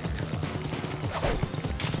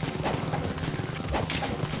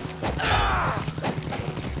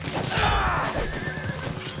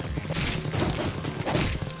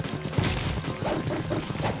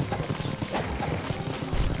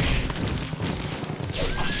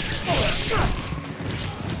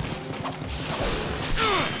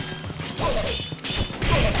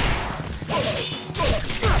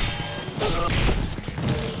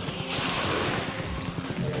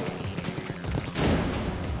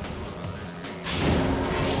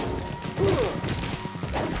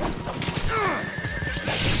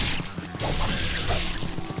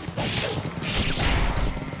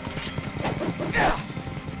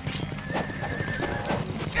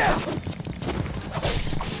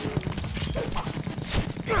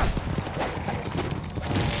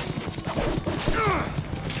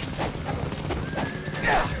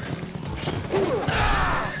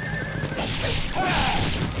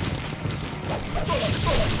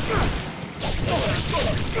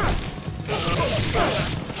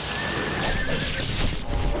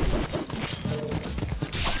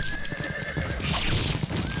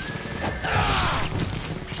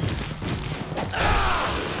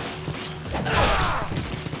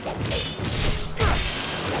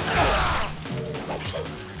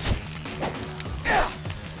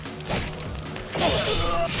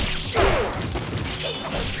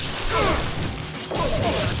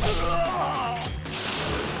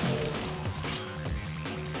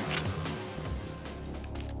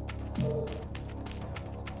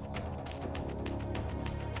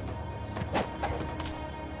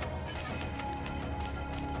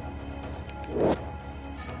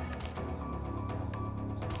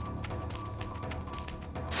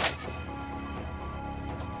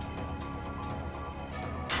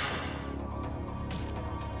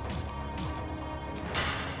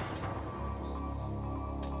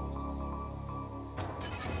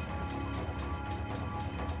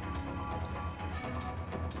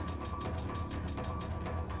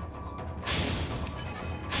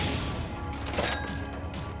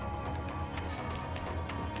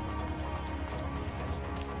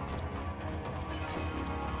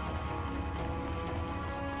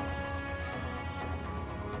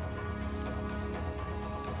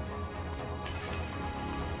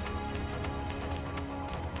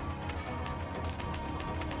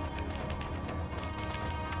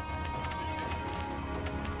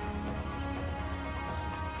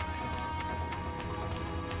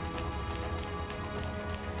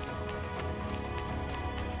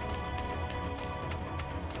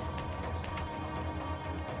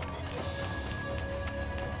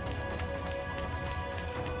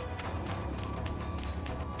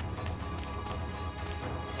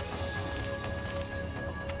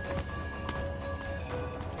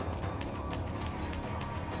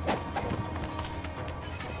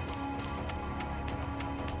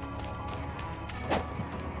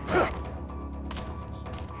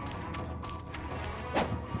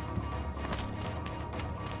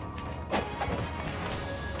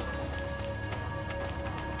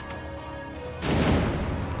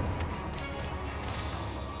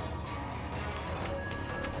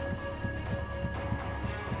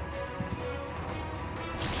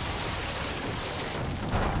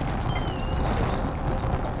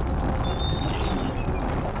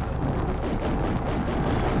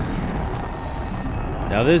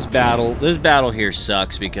 Now this battle here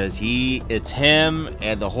sucks because it's him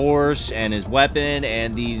and the horse and his weapon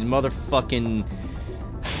and these motherfucking,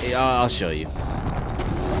 I'll show you.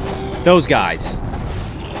 Those guys.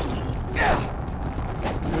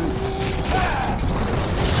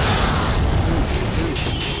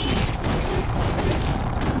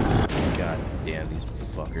 God damn these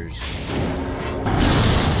fuckers.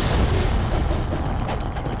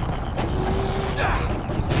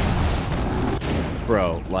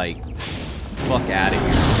 Bro, like, fuck out of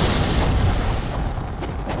here.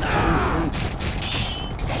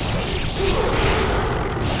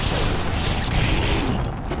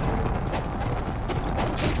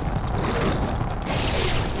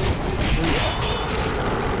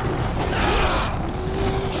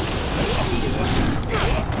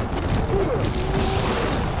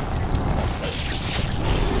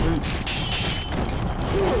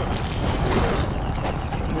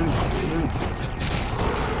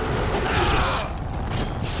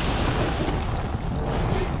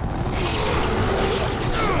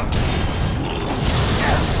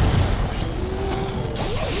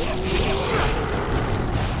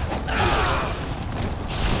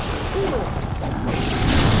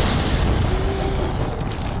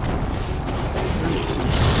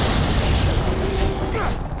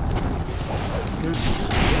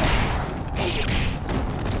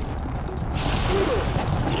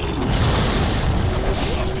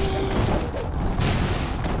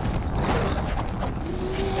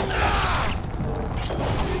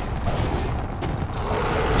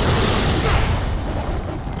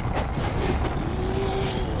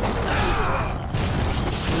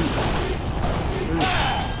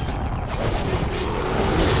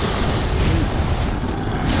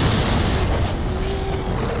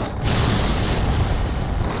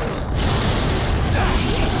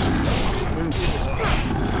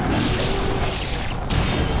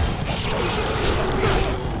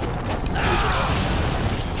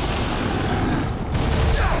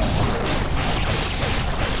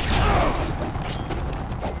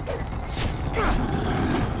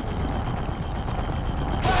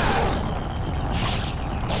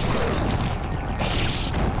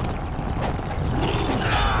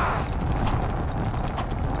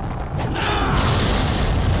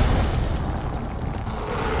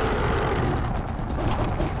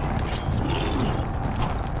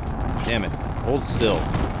 Hold still.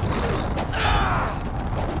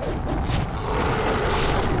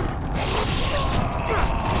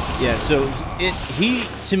 Yeah, so he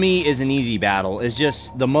to me is an easy battle. It's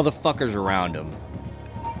just the motherfuckers around him.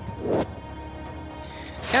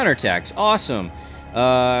 Counterattacks, awesome.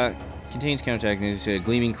 Contains counterattacks,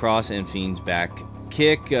 gleaming cross and fiend's back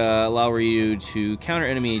kick. Allow you to counter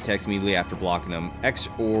enemy attacks immediately after blocking them. X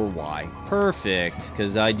or Y. Perfect,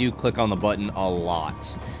 because I do click on the button a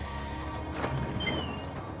lot.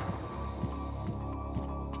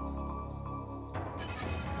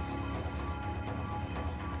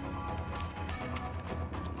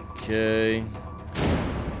 Okay.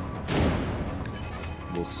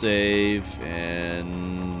 We'll save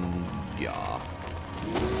and yeah.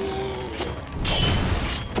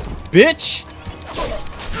 Bitch!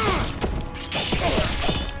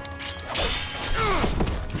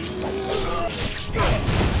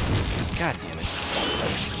 God damn it.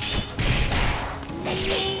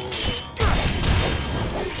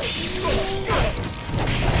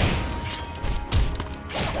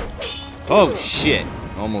 Oh shit.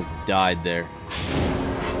 Almost died there.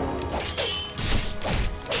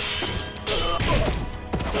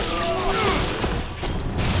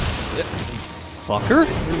 Fucker?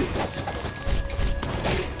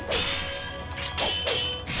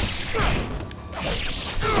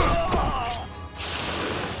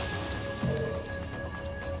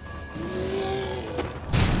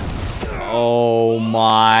 Oh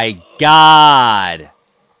my God.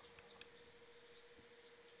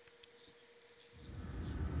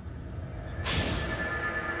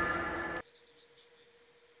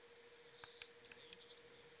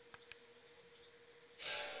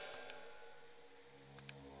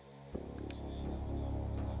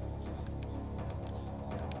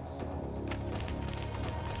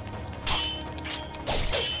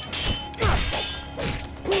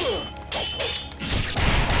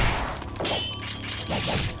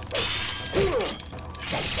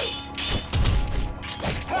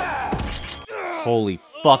 Holy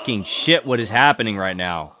fucking shit, what is happening right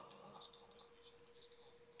now?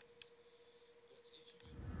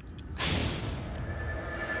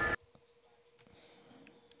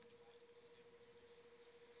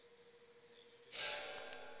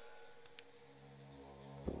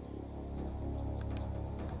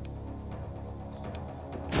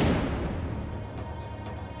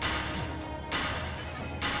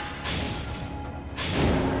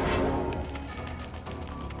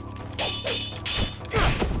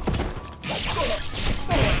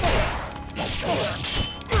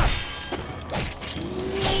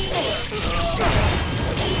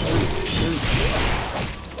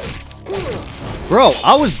 Bro,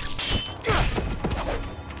 I was...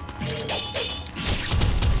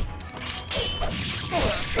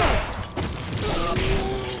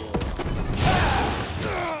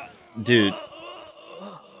 Dude.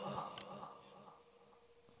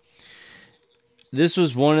 This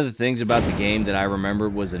was one of the things about the game that I remember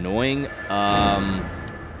was annoying.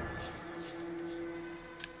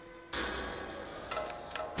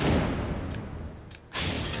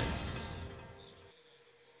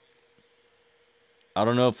 I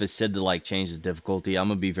don't know if it said to like change the difficulty. I'm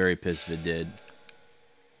gonna be very pissed if it did,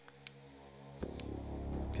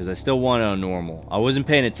 because I still want it on normal. I wasn't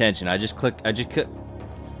paying attention. I just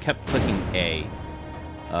kept clicking A.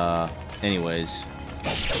 Anyways.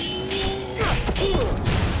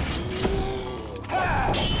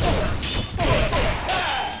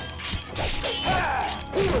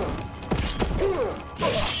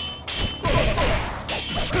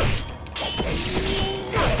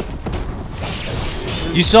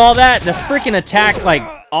 You saw that? The freaking attack, like,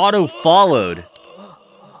 auto-followed.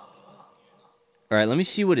 Alright, let me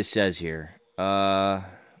see what it says here. What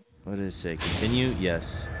did it say? Continue?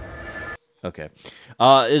 Yes. Okay.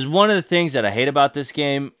 Is one of the things that I hate about this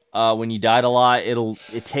game. When you died a lot,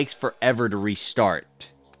 it takes forever to restart.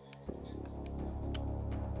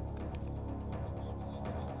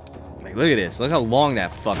 Like, look at this. Look how long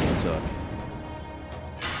that fucking took.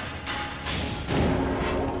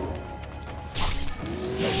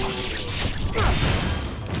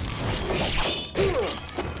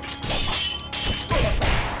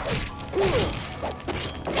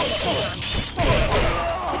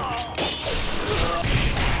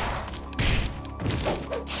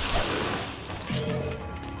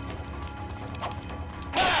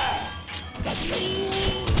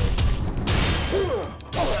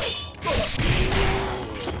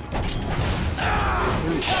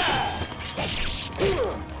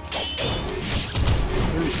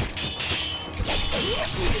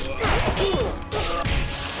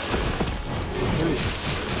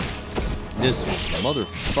 This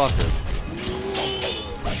motherfucker.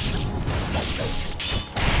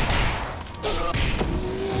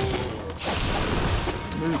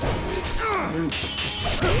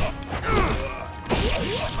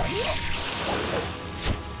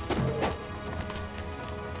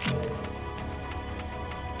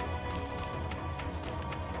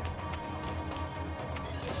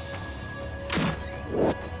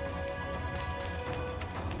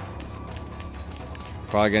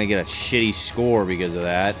 Probably gonna get a shitty score because of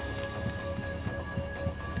that.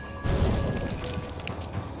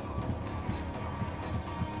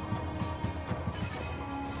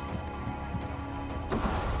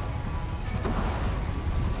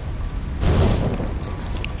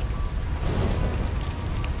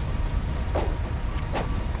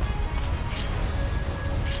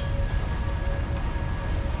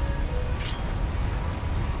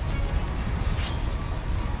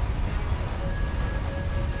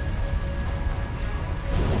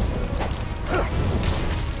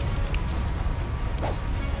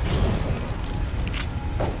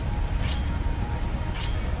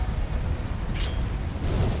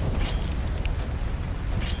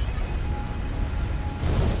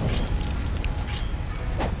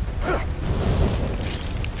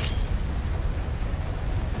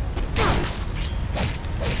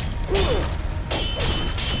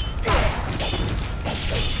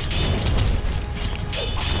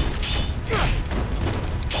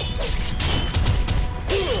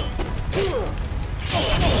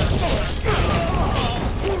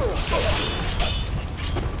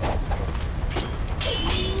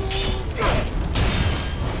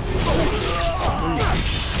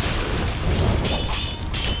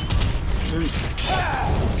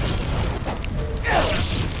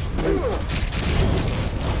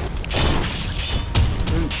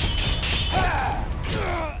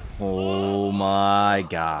 Oh my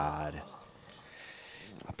god.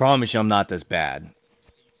 I promise you I'm not this bad.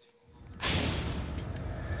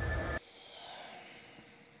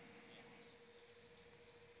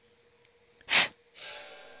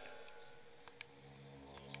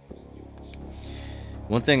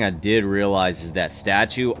 One thing I did realize is that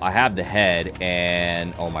statue, I have the head,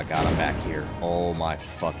 and oh my god, I'm back here. Oh my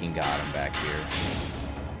fucking god, I'm back here.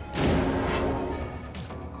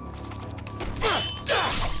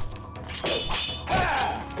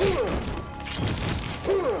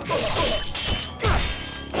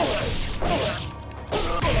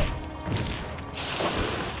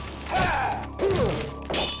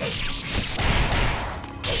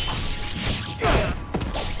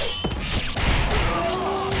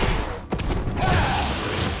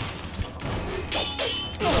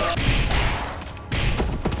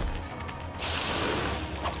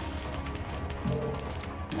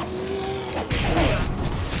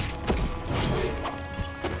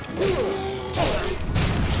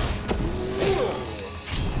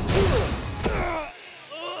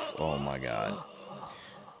 Oh my god.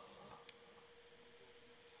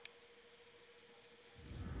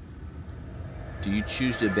 Do you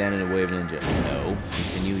choose to abandon a wave ninja? No.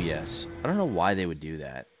 Continue, yes. I don't know why they would do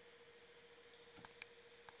that.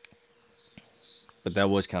 But that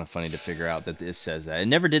was kind of funny to figure out that this says that. It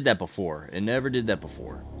never did that before. It never did that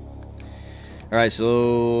before. Alright,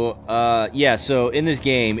 so, yeah, so in this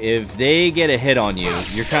game, if they get a hit on you,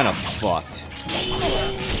 you're kind of fucked.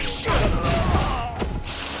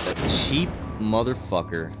 That cheap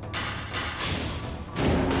motherfucker.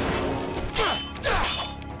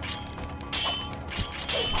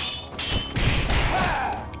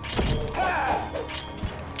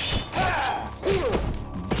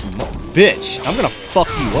 Bitch, I'm gonna fuck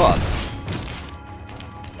you up.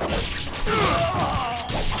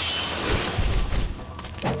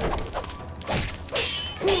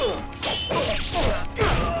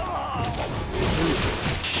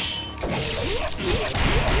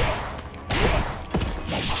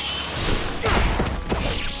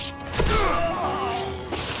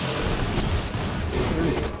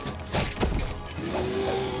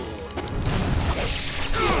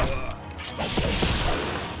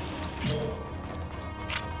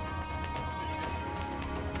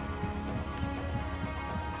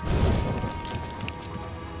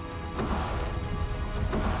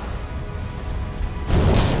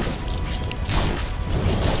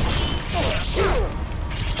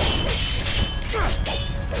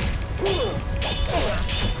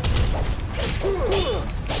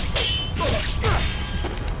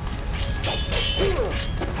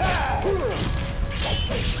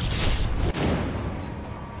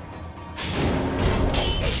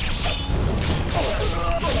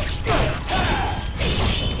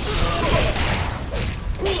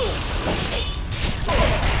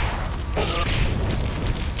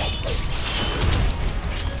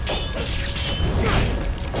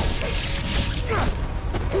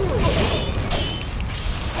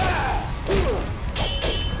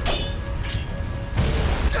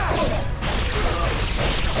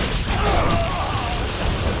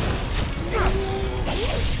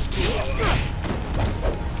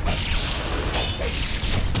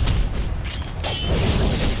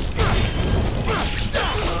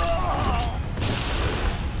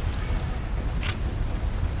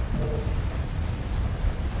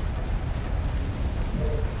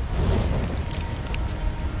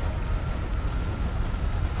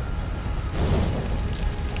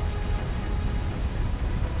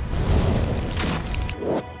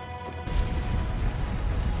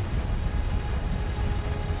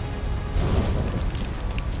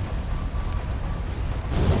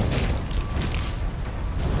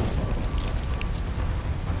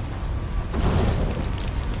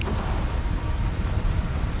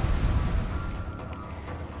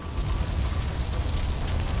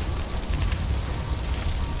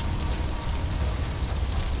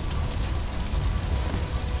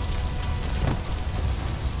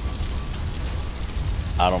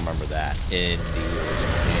 I don't remember that in the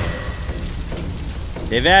original game.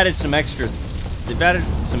 They've added some extra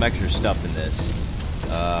stuff in this.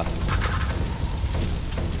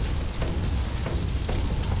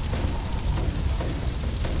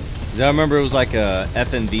 'Cause I remember it was like a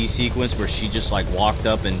FMV sequence where she just like walked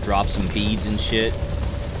up and dropped some beads and shit.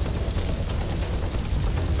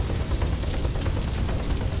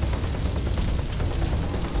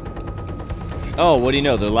 Oh, what do you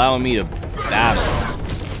know? They're allowing me to battle.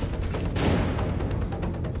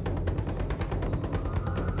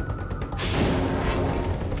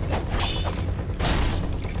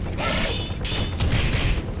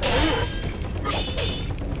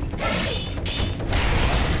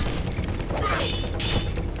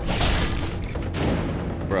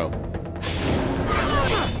 Bro.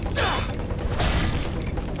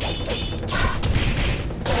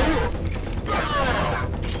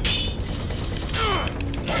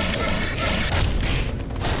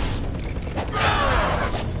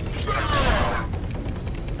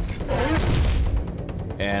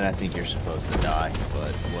 And I think you're supposed to die,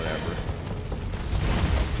 but whatever.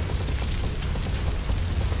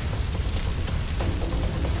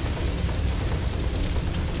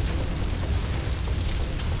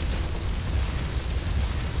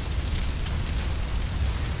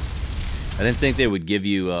 I didn't think they would give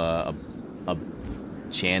you a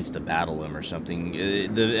chance to battle him or something.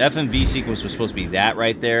 The FMV sequence was supposed to be that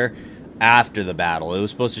right there after the battle. It was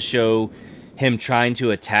supposed to show him trying to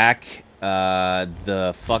attack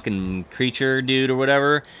the fucking creature dude or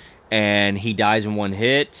whatever, and he dies in one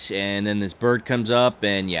hit, and then this bird comes up,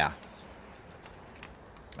 and yeah.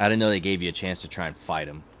 I didn't know they gave you a chance to try and fight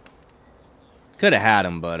him. Could have had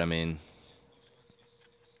him, but I mean,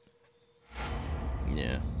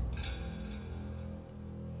 yeah.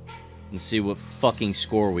 Let's see what fucking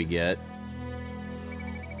score we get.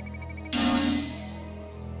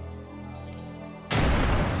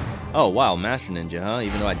 Oh, wow, Master Ninja, huh?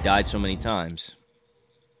 Even though I died so many times.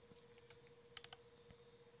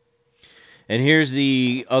 And here's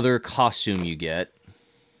the other costume you get.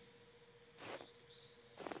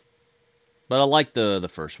 But I like the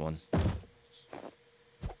first one.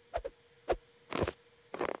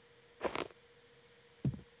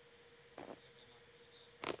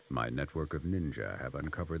 My network of ninja have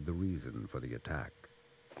uncovered the reason for the attack.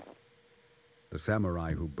 The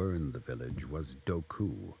samurai who burned the village was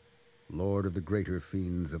Doku, lord of the greater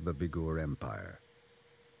fiends of the Vigor Empire.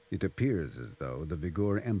 It appears as though the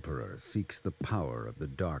Vigor Emperor seeks the power of the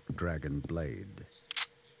Dark Dragon Blade.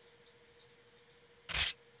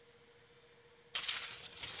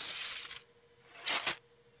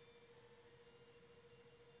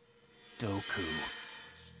 Doku.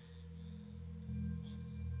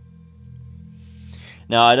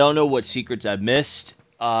 Now, I don't know what secrets I've missed.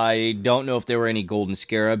 I don't know if there were any golden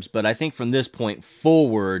scarabs, but I think from this point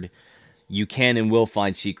forward, you can and will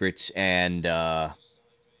find secrets and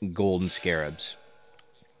golden scarabs.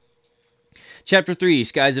 Chapter 3,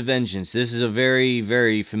 Skies of Vengeance. This is a very,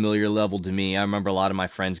 very familiar level to me. I remember a lot of my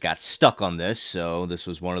friends got stuck on this, so this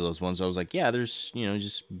was one of those ones I was like, yeah, there's, you know,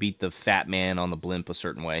 just beat the fat man on the blimp a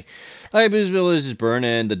certain way. Hayabusa's village is burned,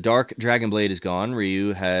 and the Dark Dragon Blade is gone.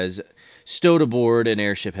 Ryu has stowed aboard an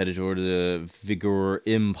airship headed toward the Vigor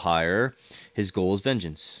Empire. His goal is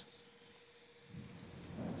vengeance.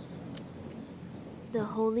 The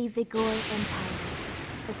Holy Vigor Empire,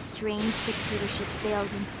 a strange dictatorship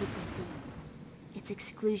veiled in secrecy. Its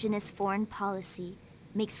exclusionist foreign policy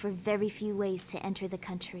makes for very few ways to enter the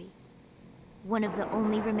country. One of the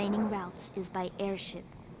only remaining routes is by airship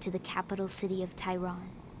to the capital city of Tehran.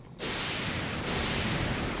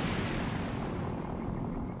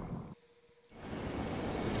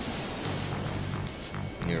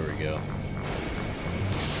 Here we go.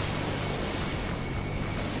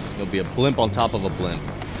 There'll be a blimp on top of a blimp.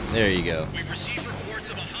 There you go. We've received reports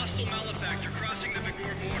of a hostile malefactor crossing the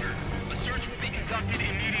Vigor border. A search will be conducted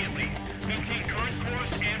immediately. Maintain current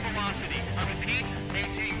course and velocity. I repeat,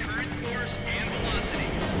 maintain current course and velocity.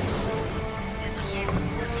 We've received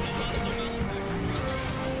reports of a hostile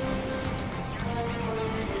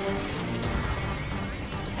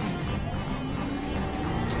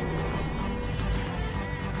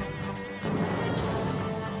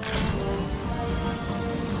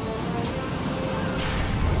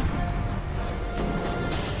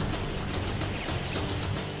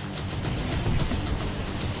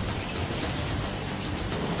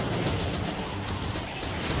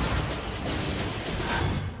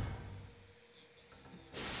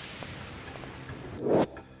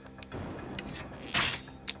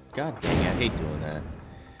God dang, I hate doing that.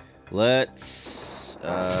 Let's,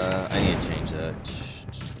 I need to change that.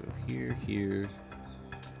 Just go here, here.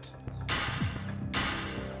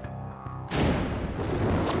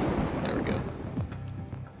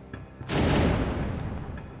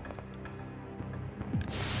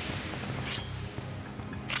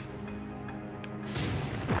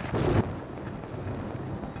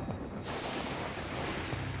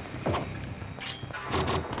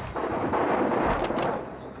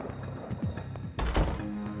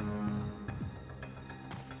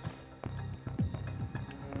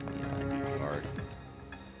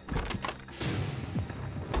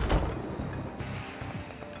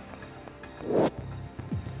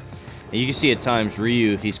 And you can see at times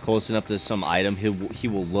Ryu, if he's close enough to some item, he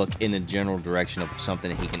will look in the general direction of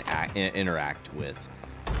something that he can interact with.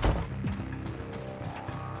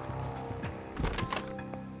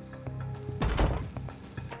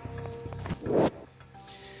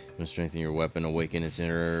 When strengthen your weapon, awaken its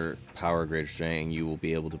inner power, greater strength, and you will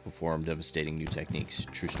be able to perform devastating new techniques.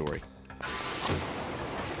 True story.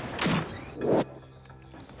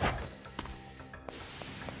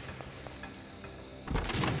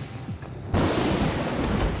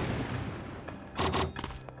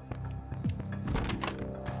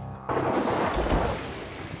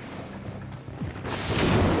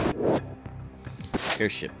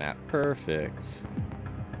 Airship map, perfect.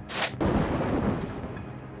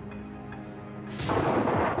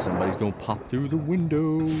 Somebody's gonna pop through the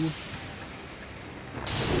window.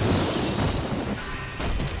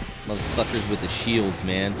 Motherfuckers with the shields,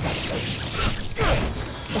 man.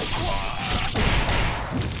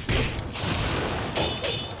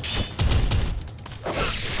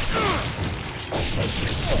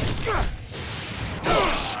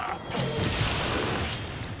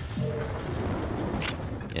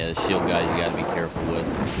 Yeah, the shield guys you gotta be careful with.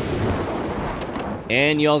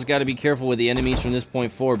 And you also gotta be careful with the enemies from this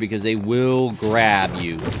point forward because they will grab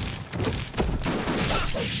you.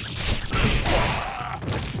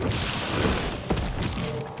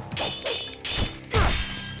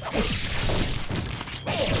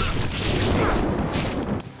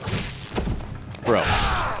 Bro,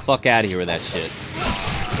 fuck out of here with that shit.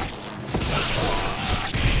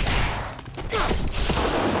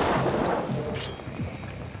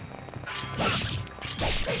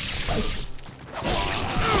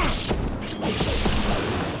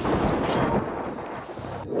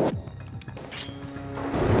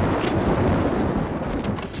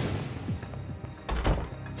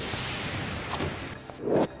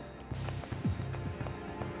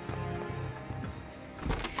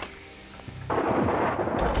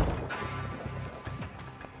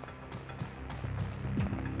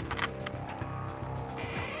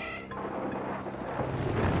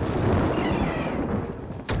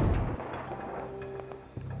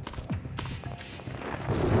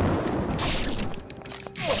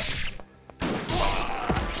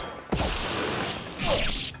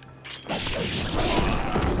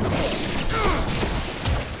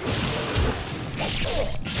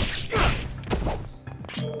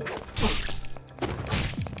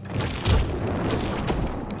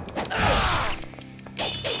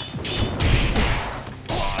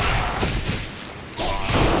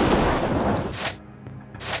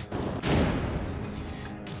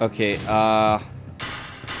 Okay, I'm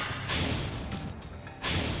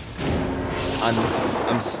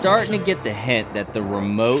starting to get the hint that the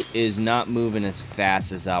remote is not moving as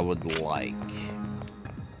fast as I would like.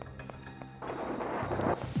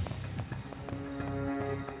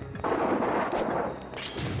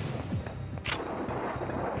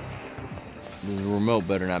 This remote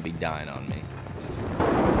better not be dying on me.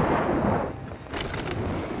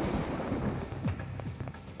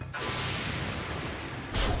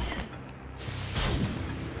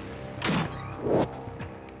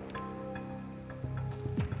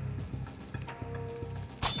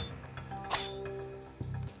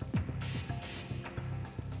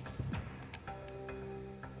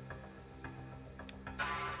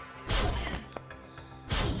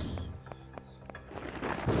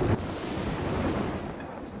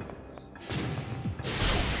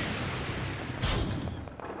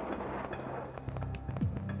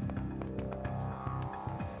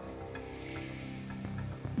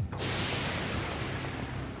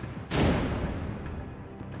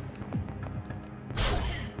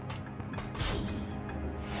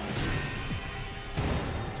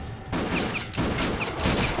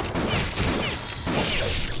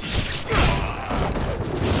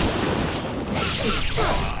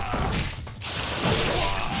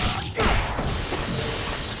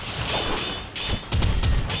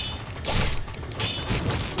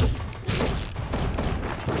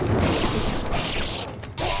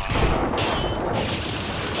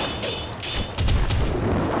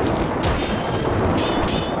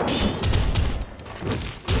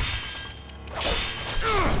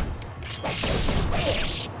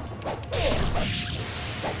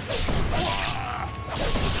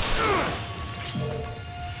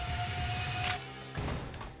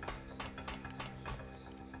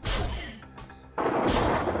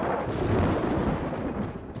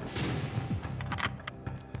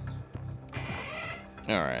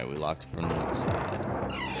 Alright, we locked it from the other side.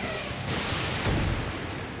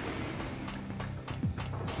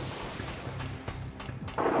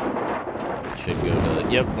 Should go to,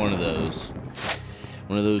 yep, one of those.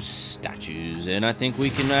 one of those statues, and I think we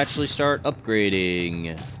can actually start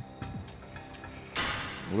upgrading.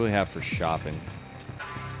 What do we have for shopping?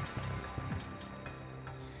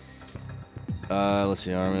 Let's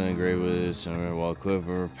see, armor engraved with some wall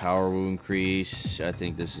quiver, power will increase. I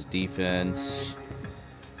think this is defense.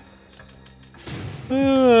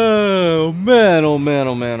 Oh man, oh man,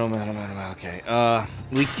 oh man, oh man, oh man, oh man. Okay,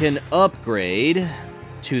 we can upgrade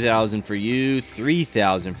 2,000 for you,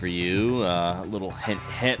 3,000 for you. A little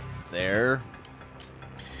hint there.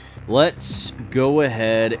 Let's go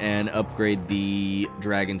ahead and upgrade the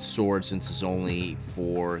dragon sword since it's only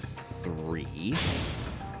for 3.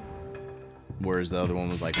 Whereas the other one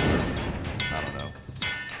was like, I don't know.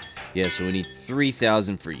 Yeah, so we need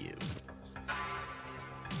 3,000 for you.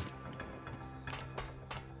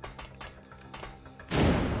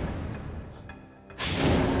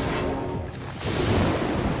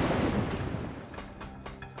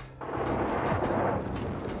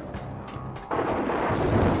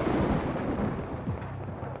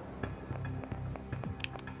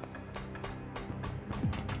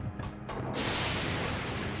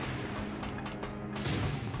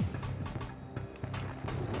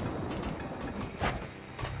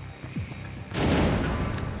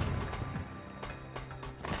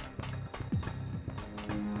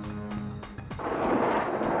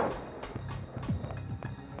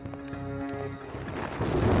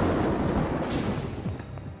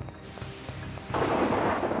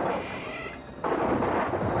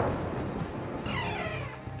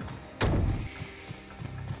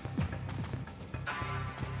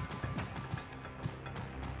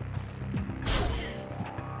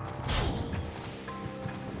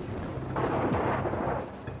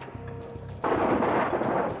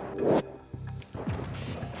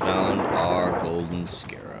 Found our golden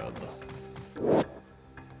scarab.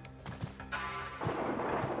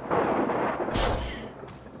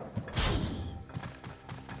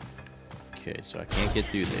 Okay, so I can't get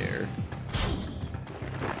through there.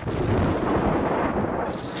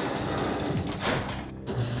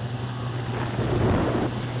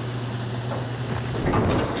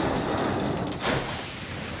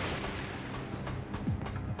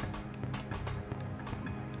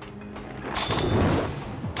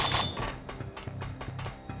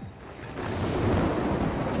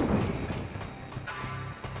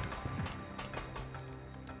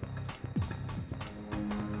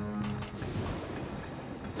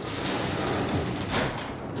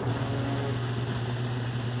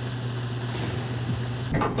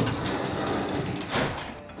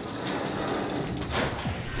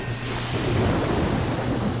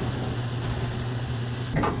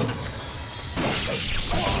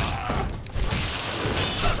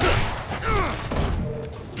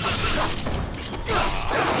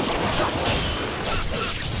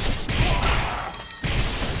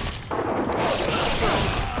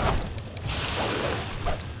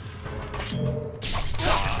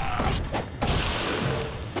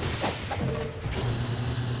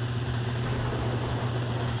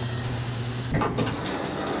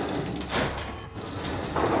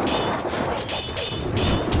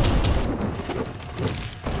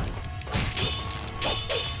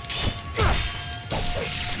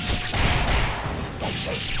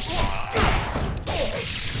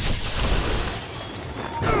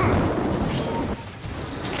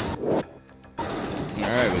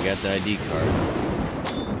 Alright, we got the ID card.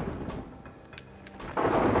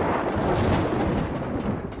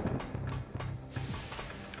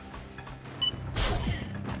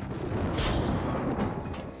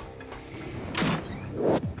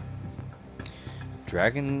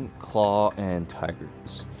 Dragon Claw and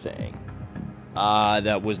Tiger's Fang.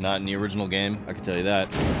 That was not in the original game, I can tell you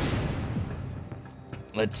that.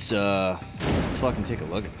 Let's fucking take a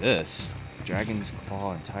look at this. Dragon's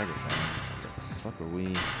Claw and Tiger Fang. What the fuck are we?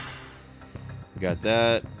 We got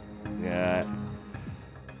that. We got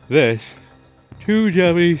this. 2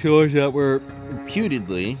 Japanese swords that were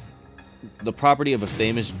reputedly the property of a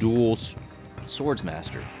famous dual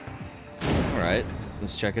swordsmaster. Alright,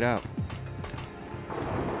 let's check it out.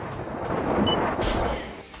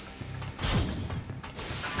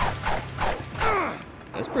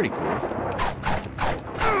 That's pretty cool.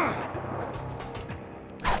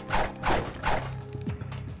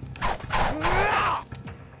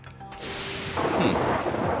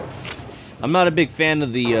 I'm not a big fan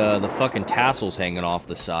of the fucking tassels hanging off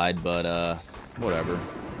the side, but whatever.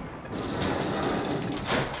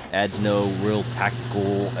 Adds no real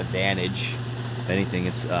tactical advantage. If anything,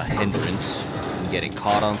 it's a hindrance. You can get it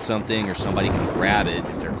caught on something, or somebody can grab it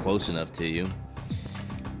if they're close enough to you.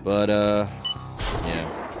 But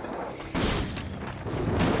yeah.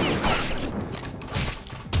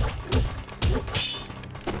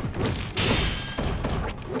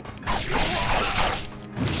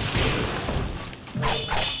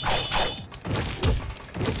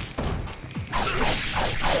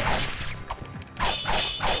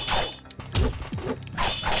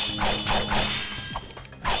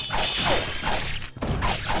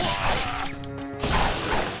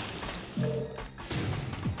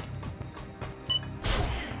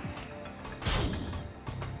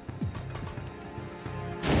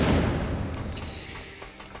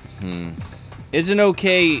 It's an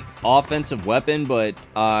okay offensive weapon, but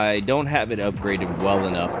I don't have it upgraded well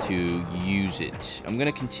enough to use it. I'm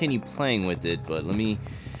gonna continue playing with it, but let me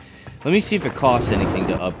see if it costs anything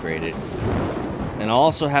to upgrade it. And I'll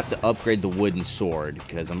also have to upgrade the wooden sword,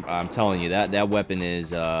 because I'm telling you, that weapon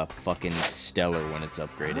is fucking stellar when it's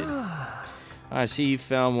upgraded. I see you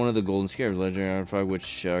found one of the golden scarabs, legendary artifact,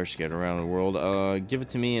 which are scattered around the world. Give it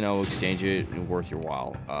to me and I will exchange it. Worth your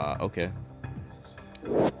while. Okay.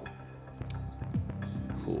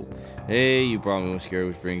 Cool. Hey, you brought me one scarab,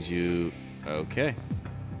 which brings you... Okay.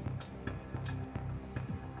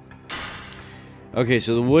 Okay,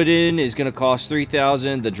 so the wooden is going to cost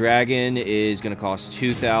 3,000. The dragon is going to cost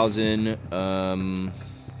 2,000.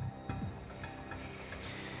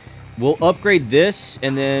 We'll upgrade this,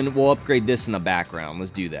 and then we'll upgrade this in the background.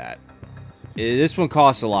 Let's do that. This one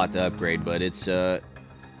costs a lot to upgrade, but it's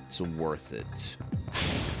worth it.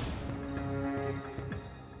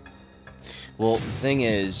 Well, the thing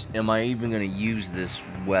is, am I even going to use this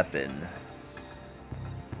weapon?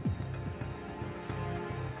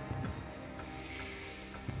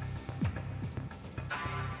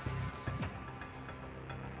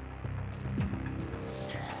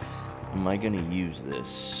 Am I going to use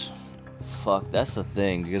this? Fuck, that's the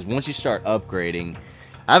thing, because once you start upgrading,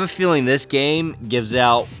 I have a feeling this game gives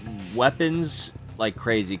out weapons like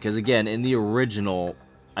crazy, because again, in the original,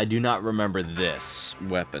 I do not remember this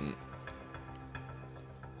weapon.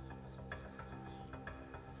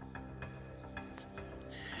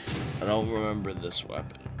 I don't remember this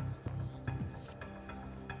weapon.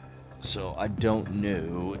 So I don't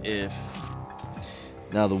know if...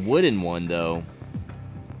 Now the wooden one though,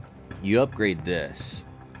 you upgrade this.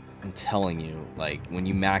 I'm telling you, like, when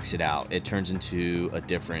you max it out, it turns into a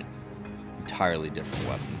different, entirely different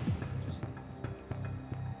weapon.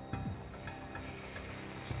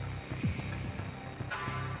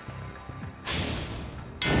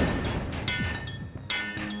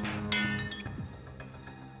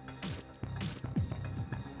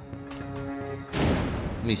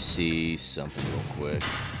 Let me see something real quick.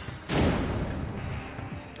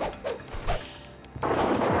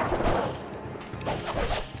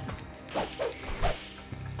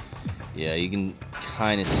 Yeah, you can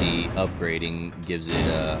kind of see upgrading gives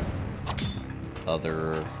it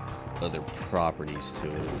other properties to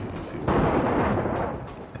it. If you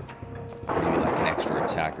maybe like an extra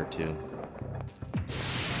attack or two.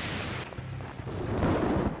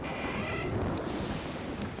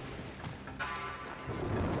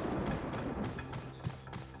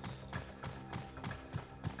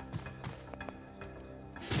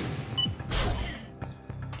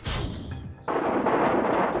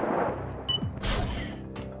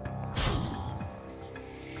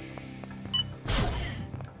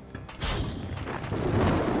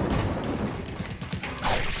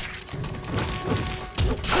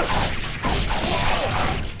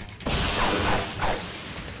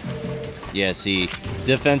 Yeah, see,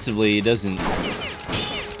 defensively it doesn't...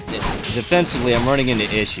 Defensively I'm running into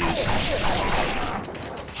issues.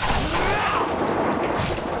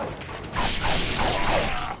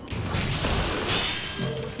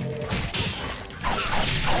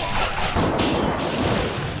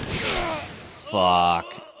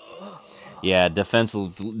 Fuck. Yeah,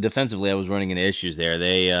 defensively I was running into issues there.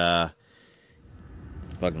 They,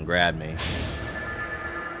 fucking grabbed me.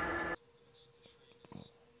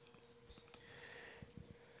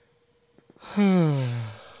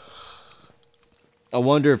 I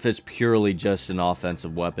wonder if it's purely just an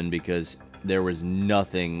offensive weapon, because there was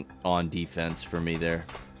nothing on defense for me there.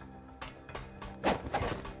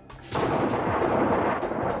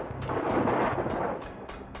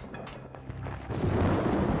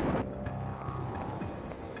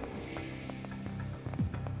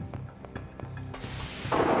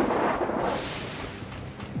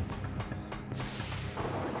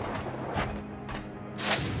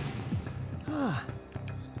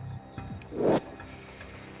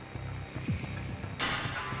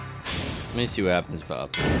 Let me see what happens if I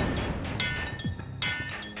upgrade.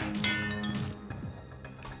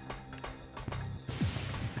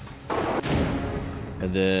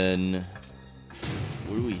 And then,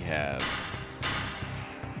 what do we have?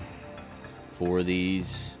 4 of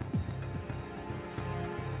these.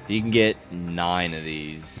 You can get 9 of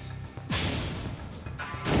these.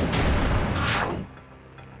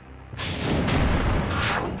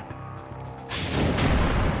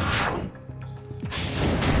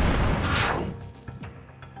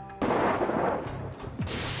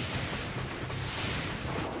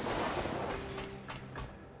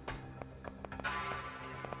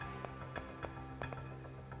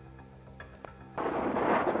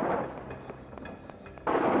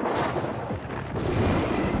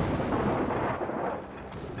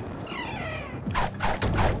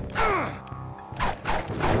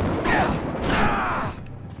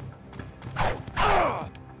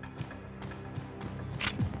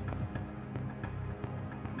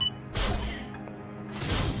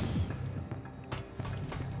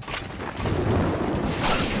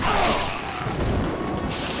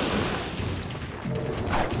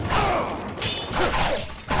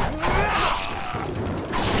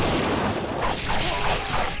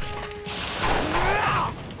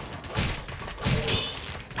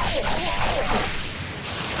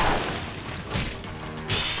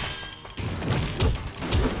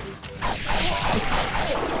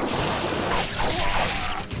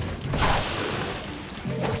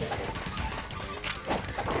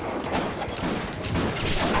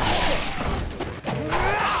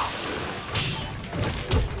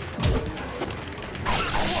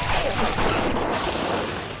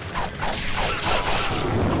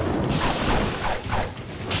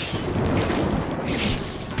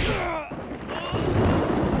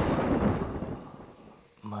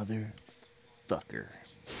 Motherfucker.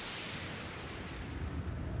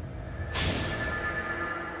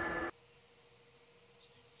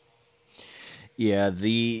 Yeah,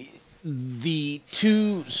 the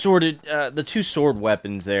two sword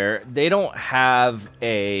weapons there, they don't have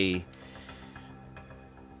a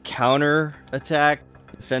counter attack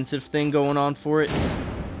defensive thing going on for it.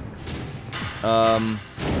 I'm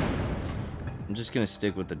just gonna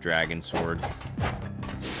stick with the dragon sword.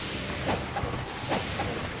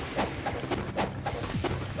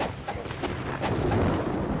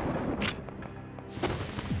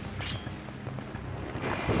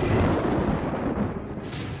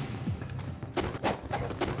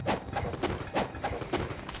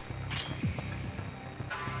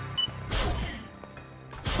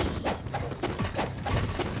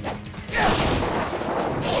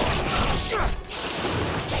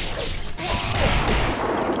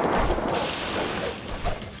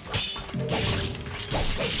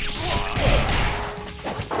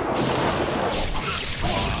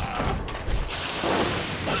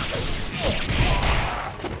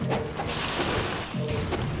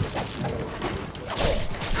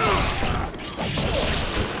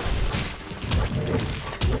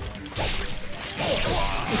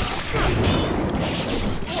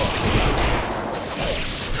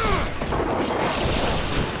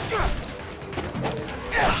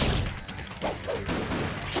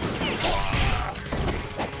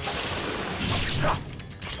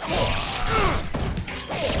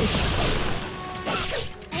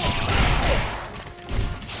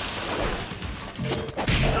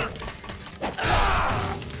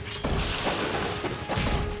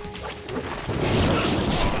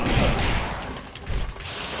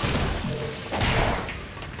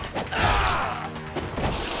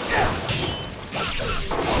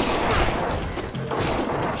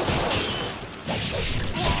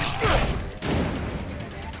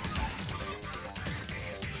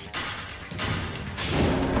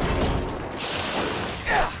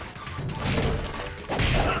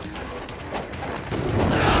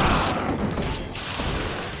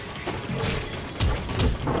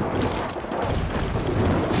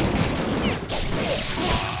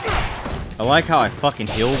 I like how I fucking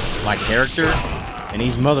healed my character, and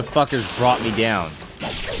these motherfuckers brought me down.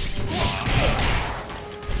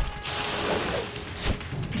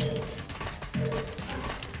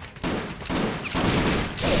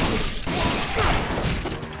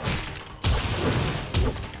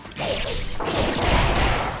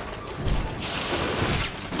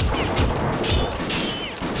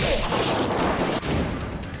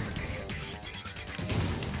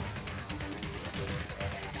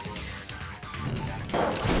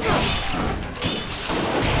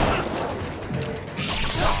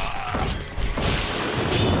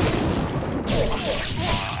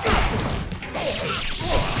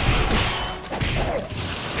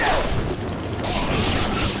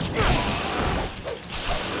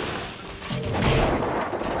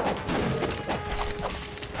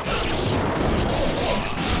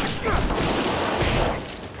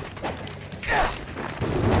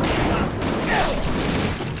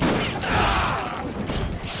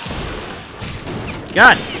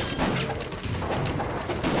 God!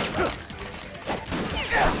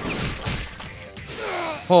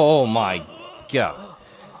 Oh my God.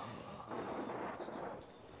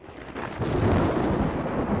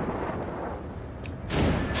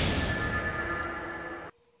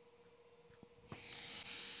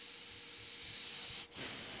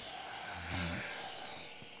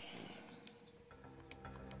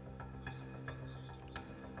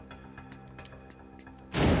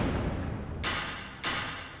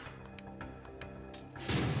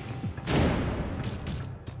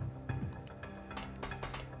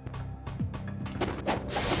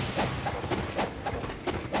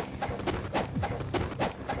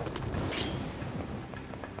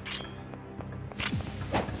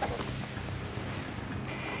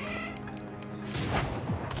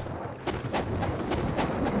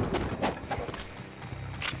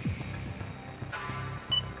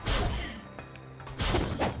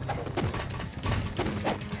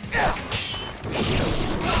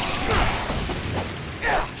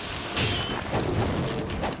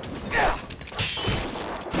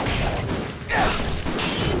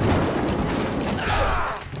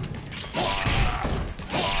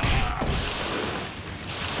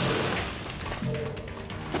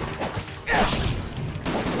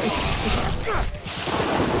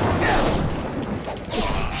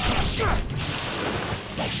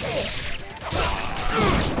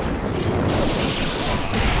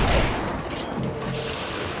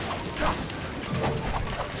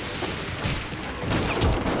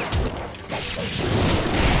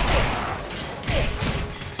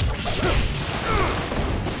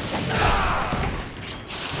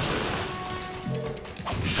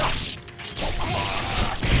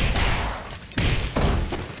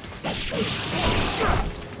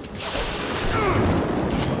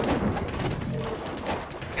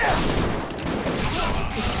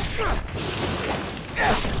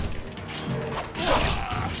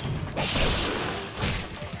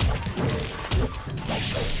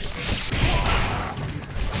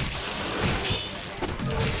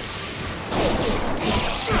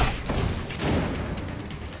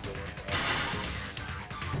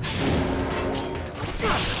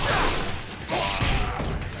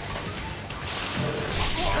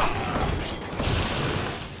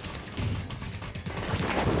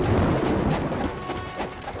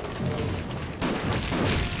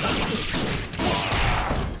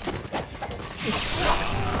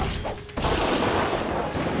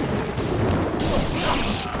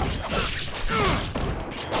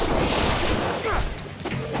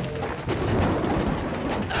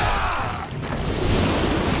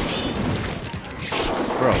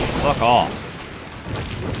 Bro, fuck off.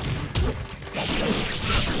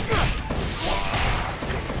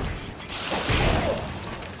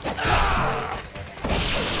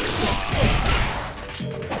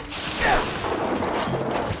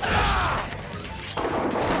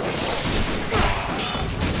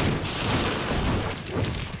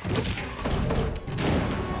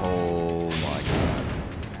 Oh my god.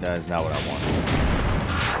 That is not what I want.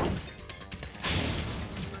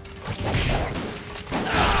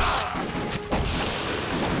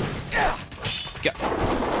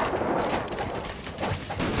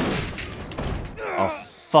 A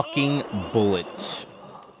fucking bullet.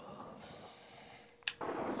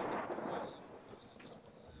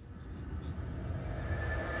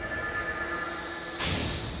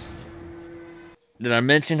 Did I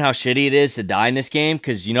mention how shitty it is to die in this game?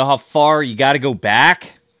 Because you know how far you gotta go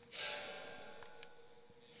back?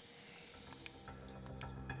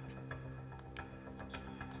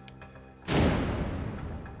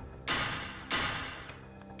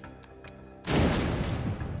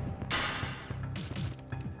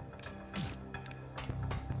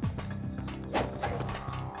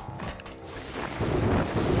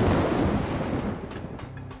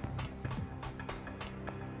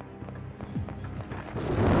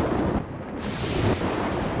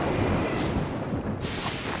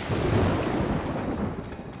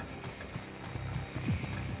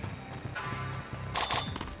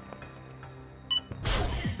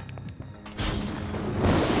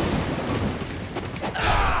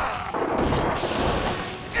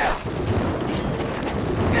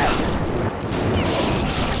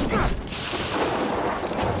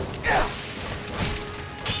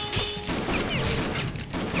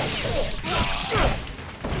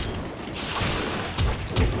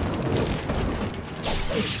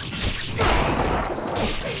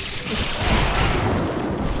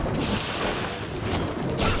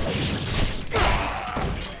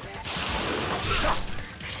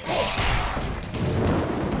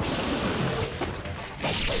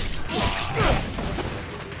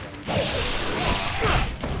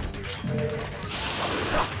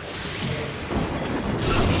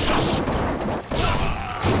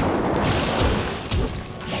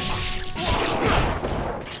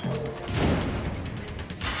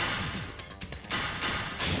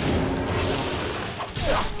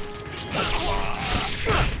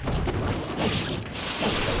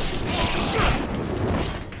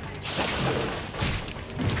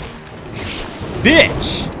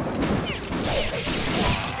 Bitch!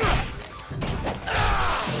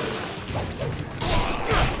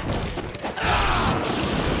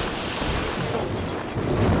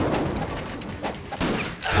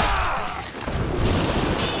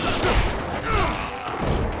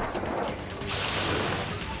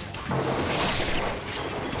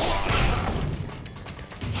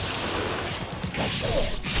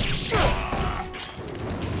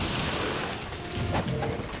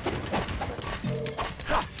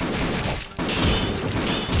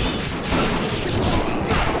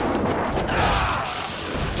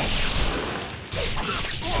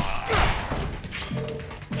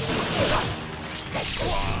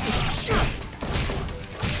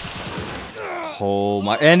 Oh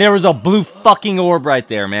my, and there was a blue fucking orb right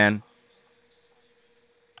there, man.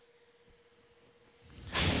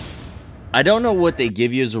 I don't know what they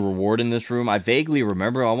give you as a reward in this room. I vaguely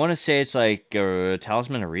remember. I want to say it's like a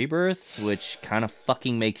Talisman of Rebirth, which kind of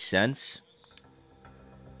fucking makes sense.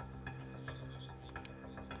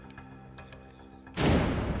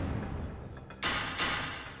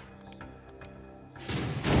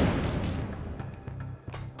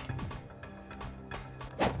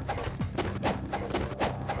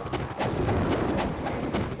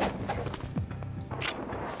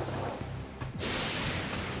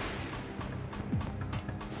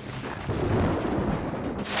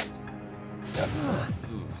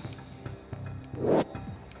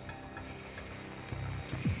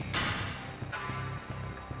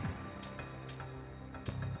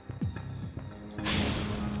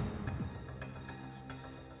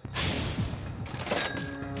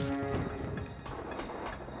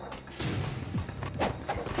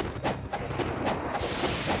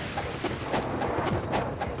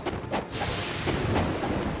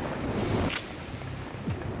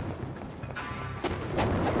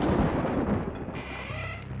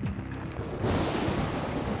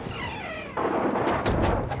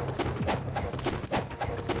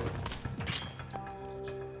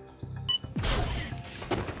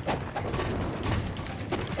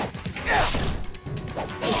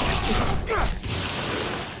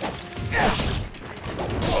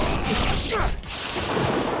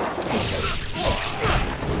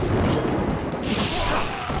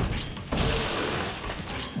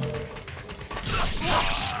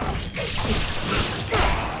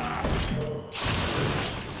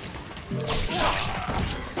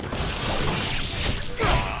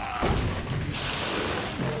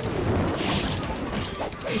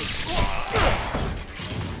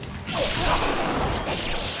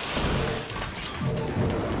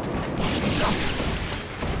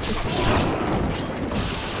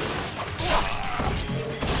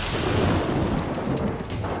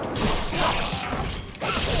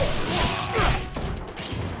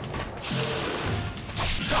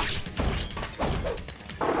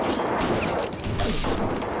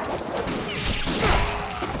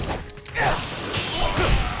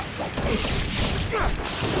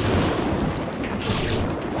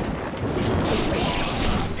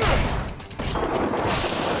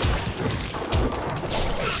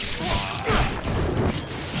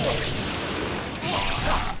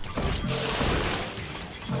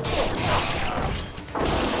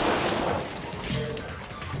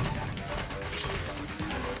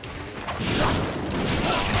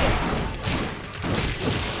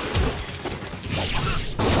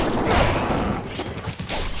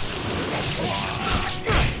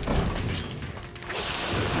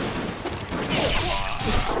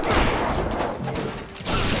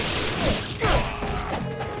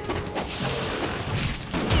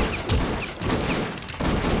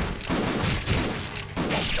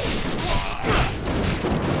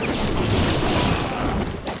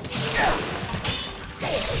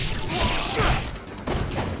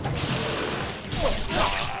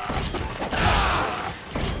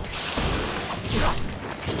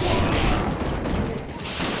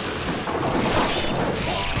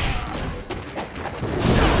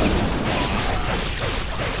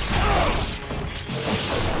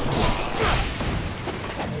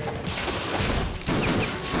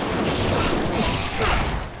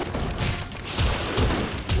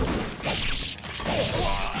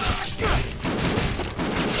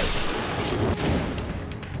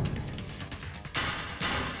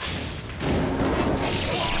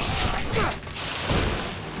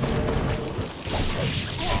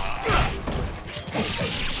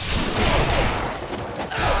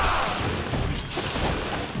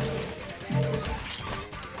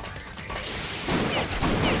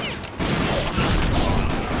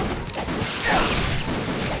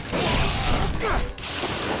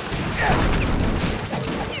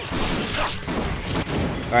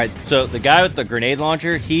 Alright, so the guy with the grenade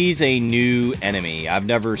launcher, he's a new enemy. I've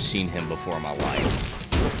never seen him before in my life.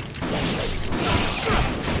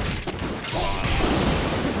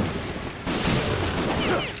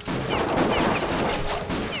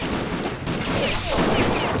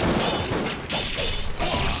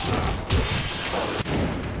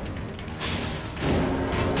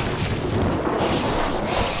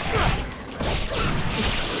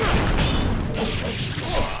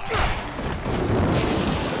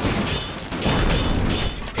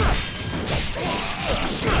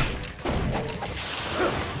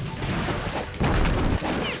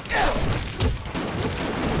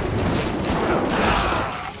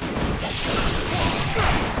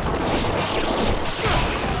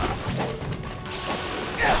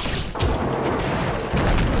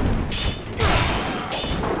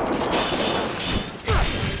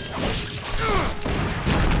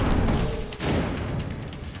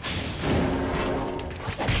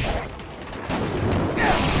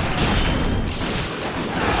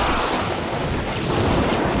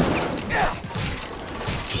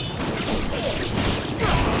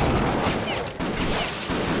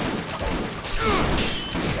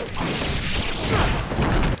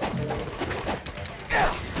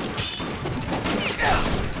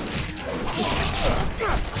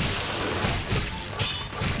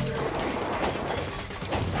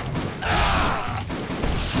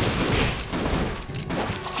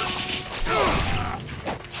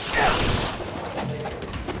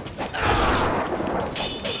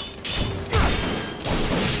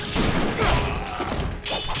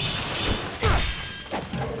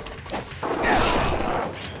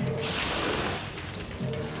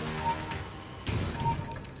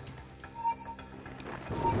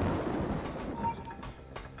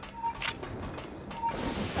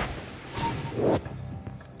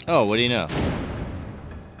 Oh, what do you know?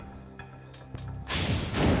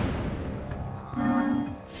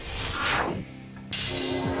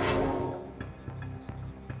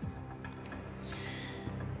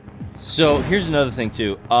 So here's another thing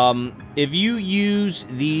too. If you use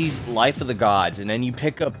these Life of the Gods and then you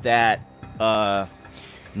pick up that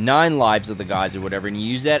 9 Lives of the Gods or whatever, and you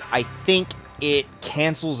use that, I think it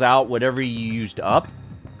cancels out whatever you used up,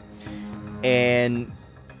 and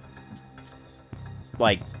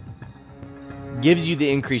like gives you the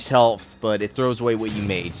increased health, but it throws away what you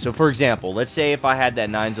made. So for example, let's say if I had that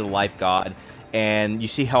 9s of the Life God, and you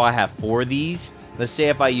see how I have 4 of these. Let's say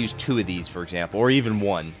if I use 2 of these, for example, or even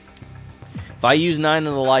 1. If I use 9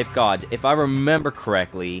 of the Life Gods, if I remember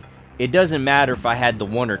correctly, it doesn't matter if I had the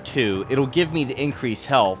 1 or 2. It'll give me the increased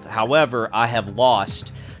health. However, I have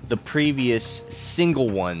lost the previous single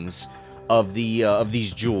ones of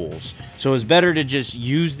these jewels. So it's better to just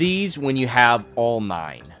use these when you have all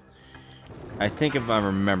 9. I think if I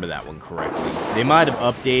remember that one correctly. They might have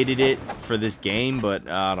updated it for this game, but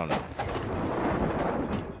I don't know.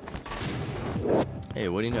 Hey,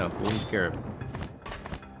 what do you know? Golden Scarab.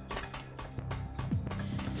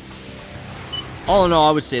 All in all,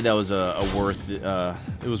 I would say that was it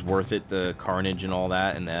was worth it, the carnage and all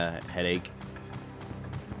that, and the headache.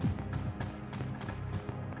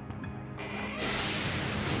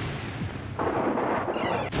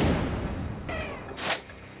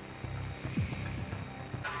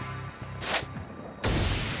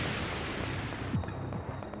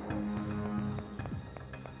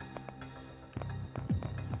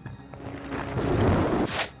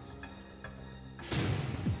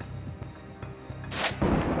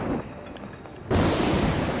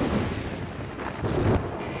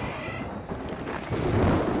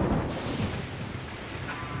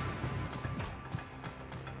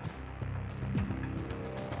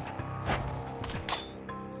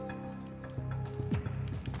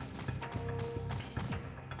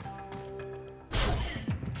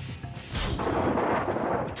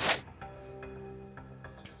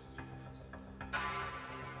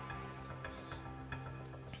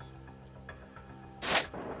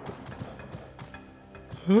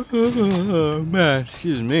 Man,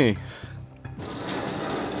 excuse me.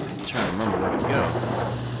 I'm trying to remember where to go.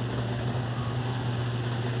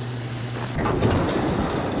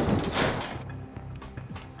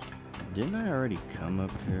 Didn't I already come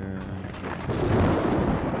up here?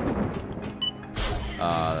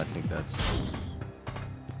 I think that's...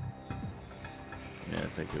 Yeah, I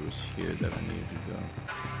think it was here that I needed to go.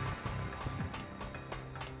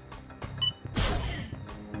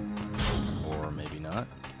 Or maybe not.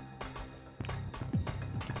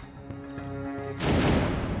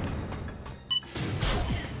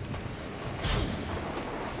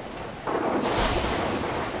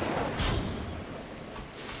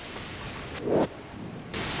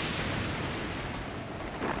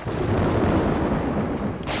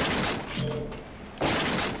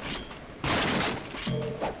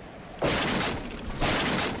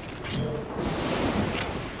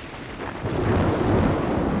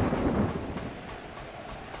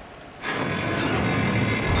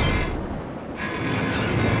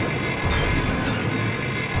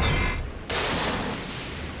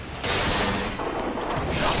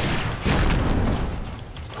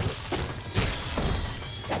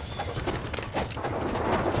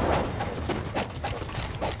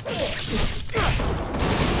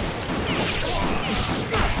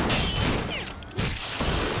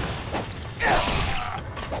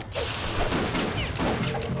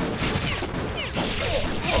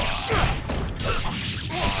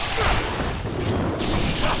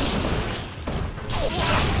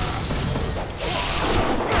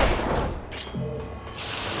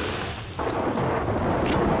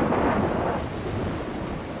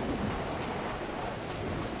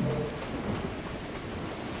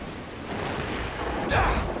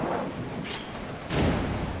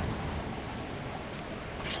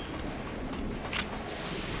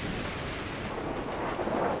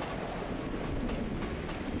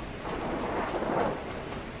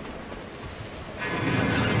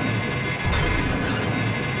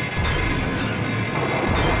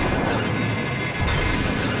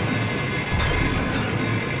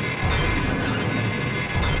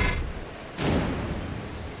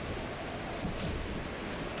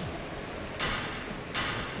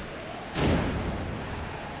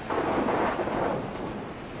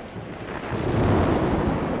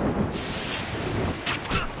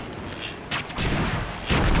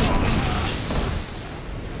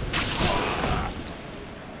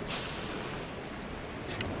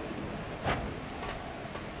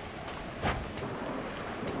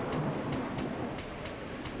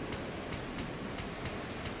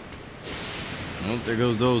 Oh, there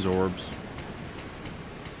goes those orbs.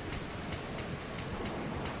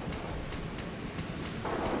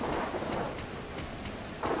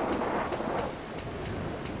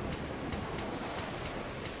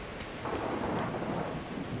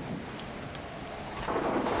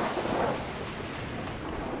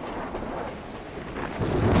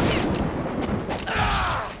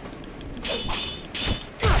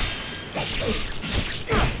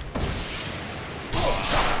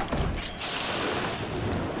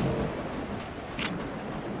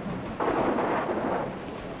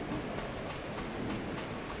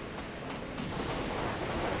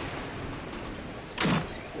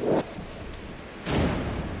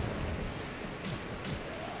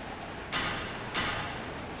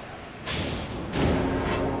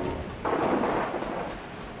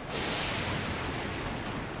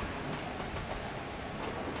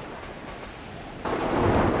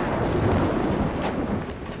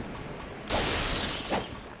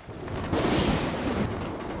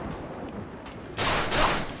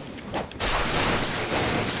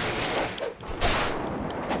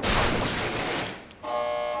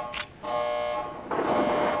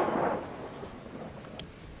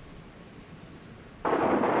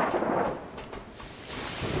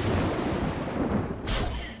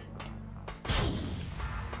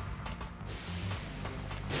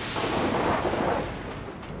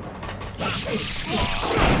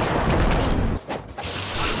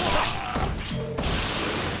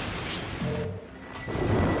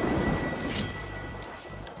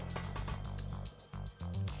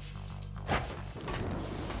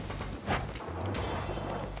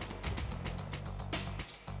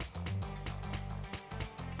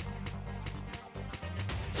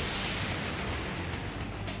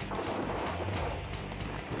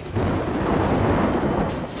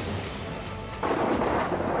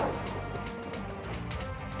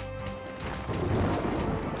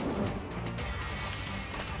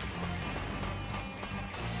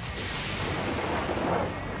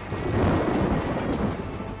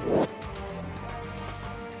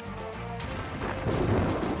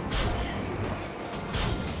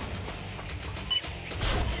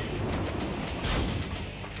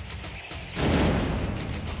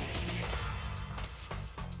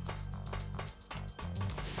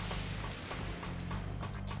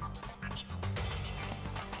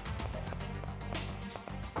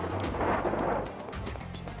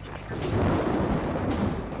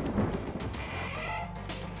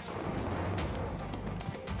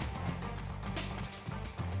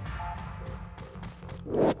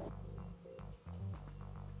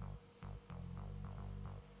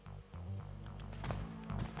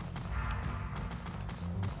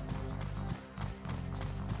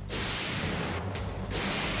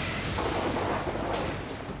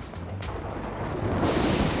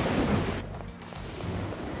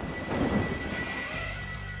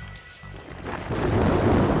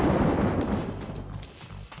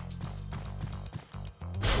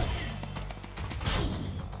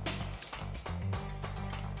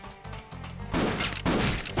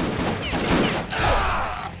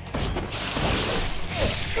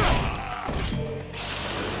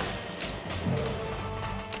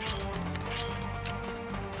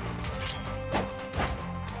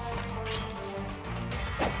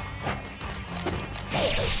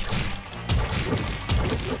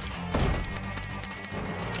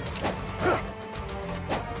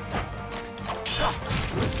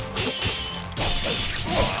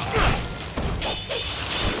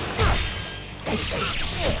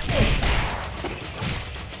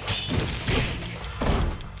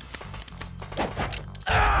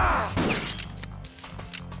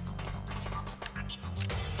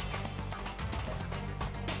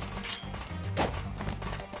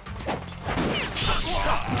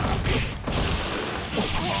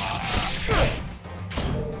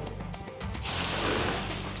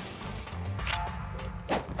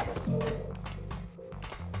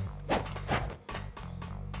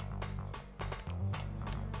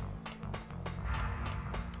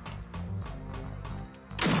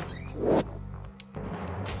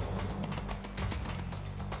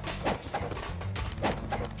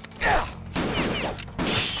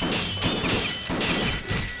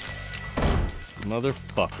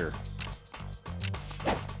 Motherfucker.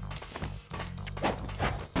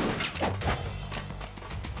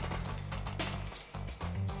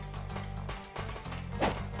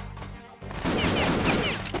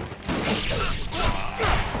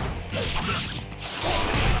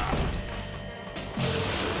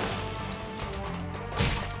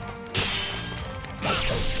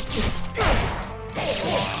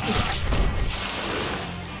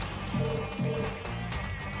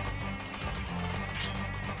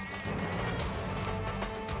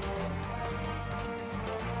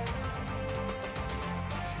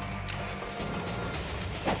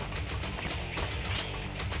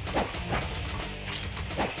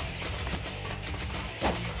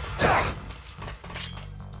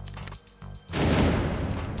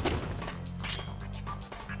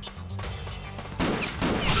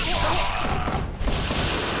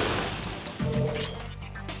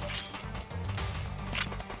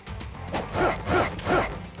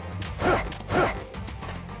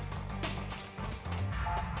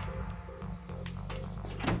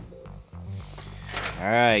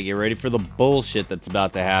 Alright, get ready for the bullshit that's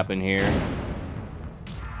about to happen here.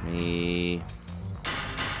 Me.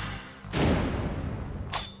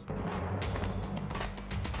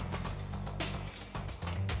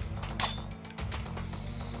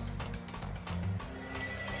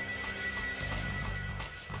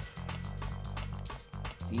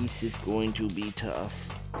 This is going to be tough.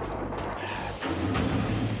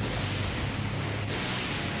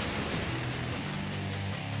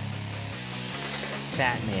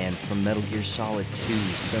 Fat Man from Metal Gear Solid 2,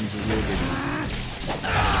 Sons of Liberty.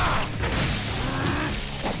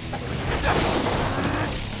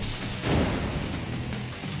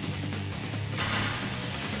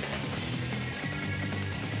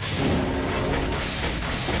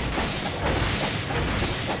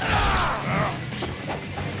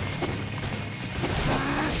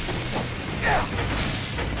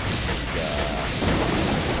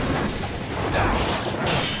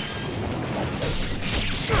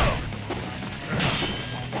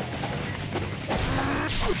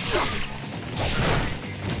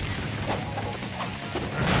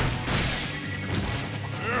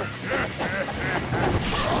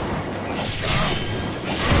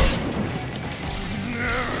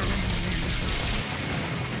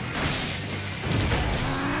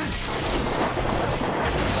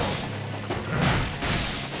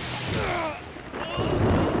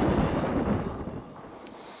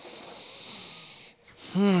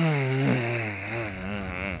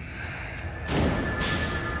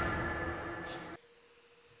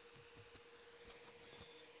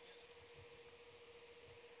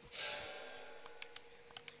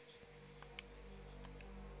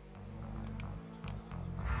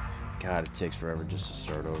 God, it takes forever just to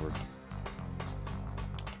start over.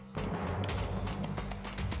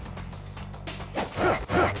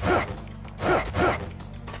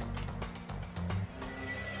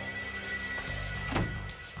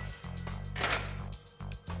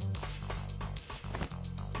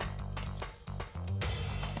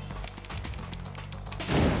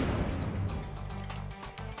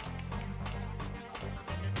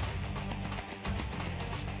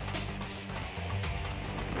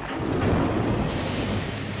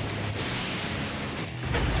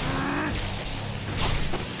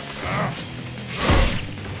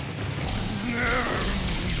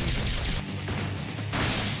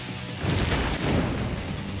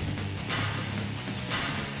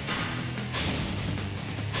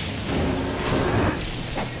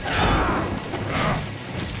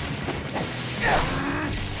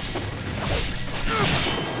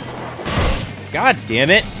 God damn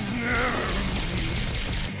it!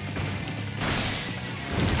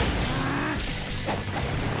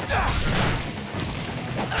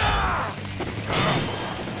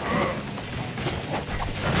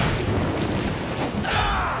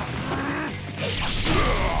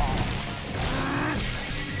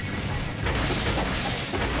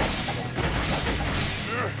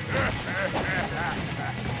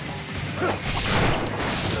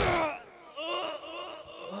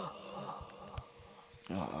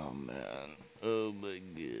 Oh man, oh my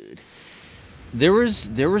god. There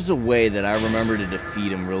was a way that I remember to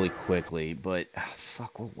defeat him really quickly, but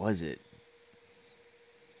fuck, what was it?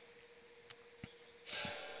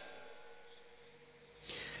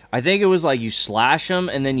 I think it was like you slash him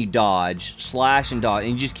and then you dodge, slash and dodge,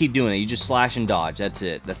 and you just keep doing it. You just slash and dodge. That's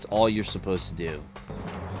it. That's all you're supposed to do.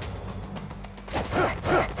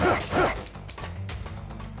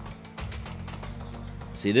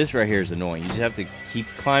 See, this right here is annoying. You just have to keep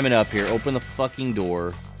climbing up here, open the fucking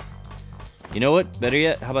door. You know what? Better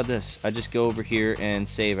yet, how about this? I just go over here and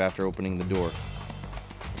save after opening the door.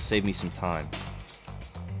 Save me some time.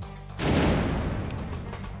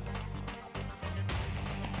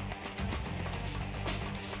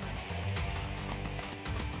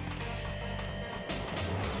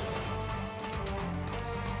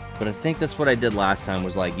 But I think that's what I did last time,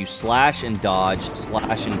 was like you slash and dodge,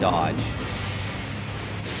 slash and dodge.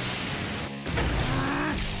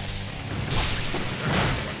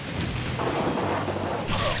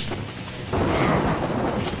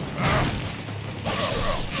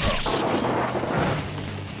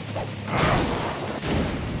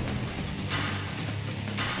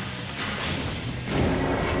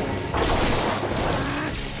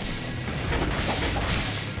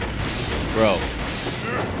 Bro.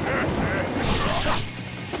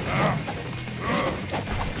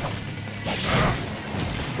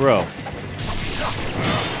 Bro.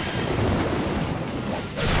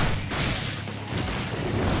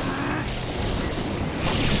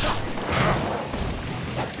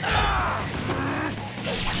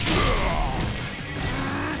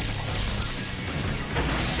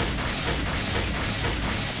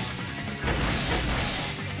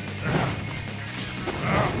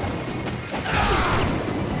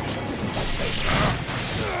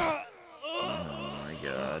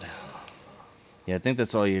 Yeah, I think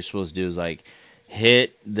that's all you're supposed to do is like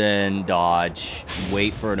hit, then dodge,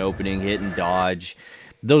 wait for an opening, hit and dodge.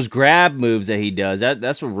 Those grab moves that he does,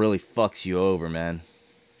 that's what really fucks you over, man.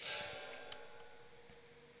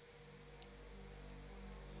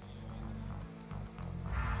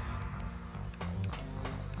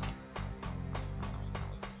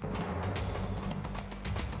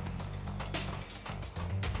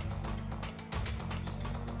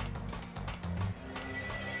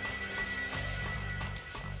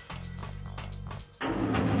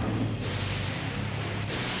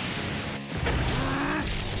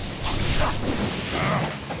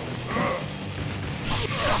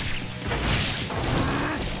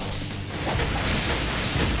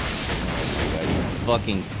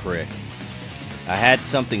 Fucking prick. I had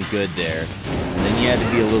something good there, and then you had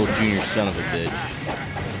to be a little junior son of a bitch.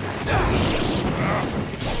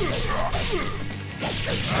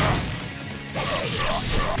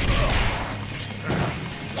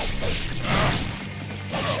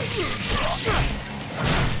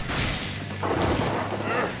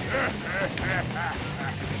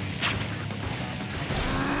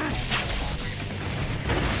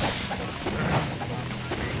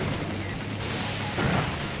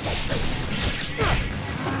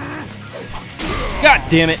 God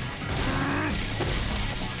damn it!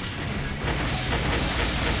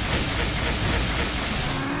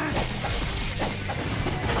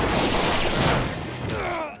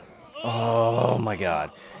 Oh my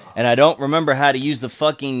god. And I don't remember how to use the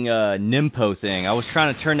fucking Nimpo thing. I was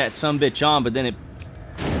trying to turn that sumbitch on, but then it...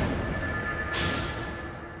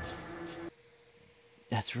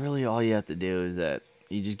 That's really all you have to do is that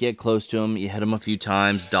you just get close to him, you hit him a few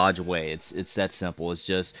times, dodge away. It's that simple. It's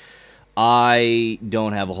just... I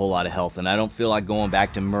don't have a whole lot of health, and I don't feel like going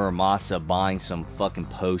back to Muramasa buying some fucking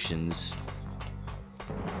potions.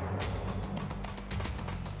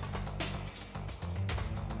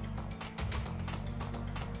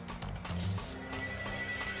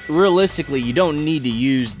 Realistically, you don't need to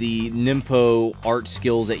use the Nimpo art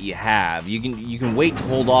skills that you have. You can wait to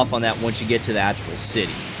hold off on that once you get to the actual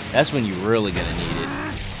city. That's when you're really gonna need it.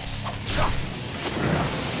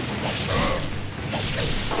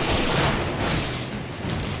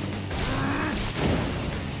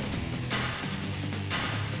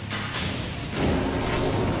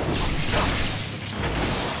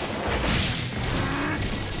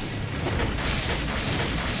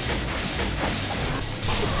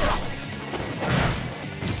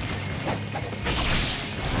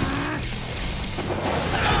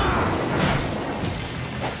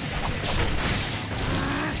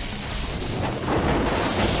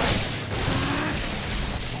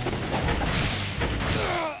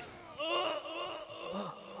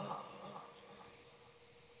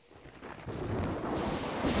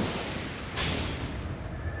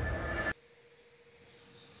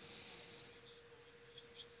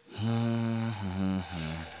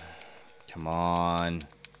 Come on.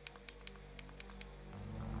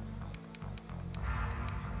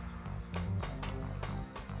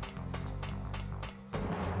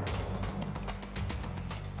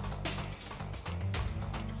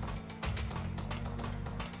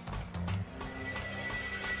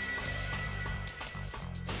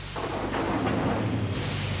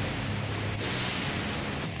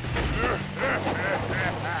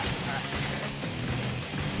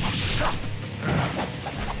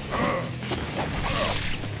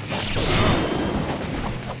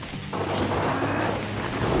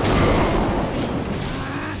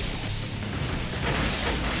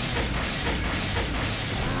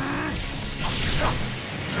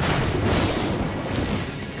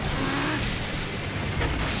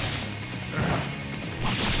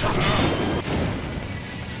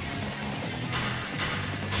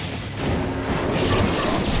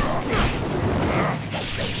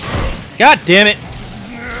 God damn it!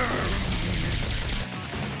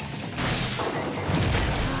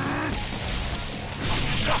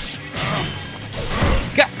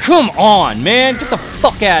 God, come on, man! Get the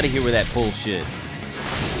fuck out of here with that bullshit.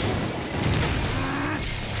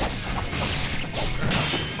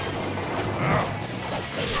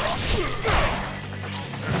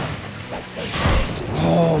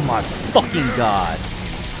 Oh my fucking god.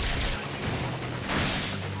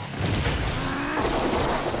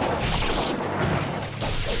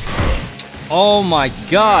 Oh my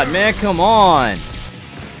god, man, come on!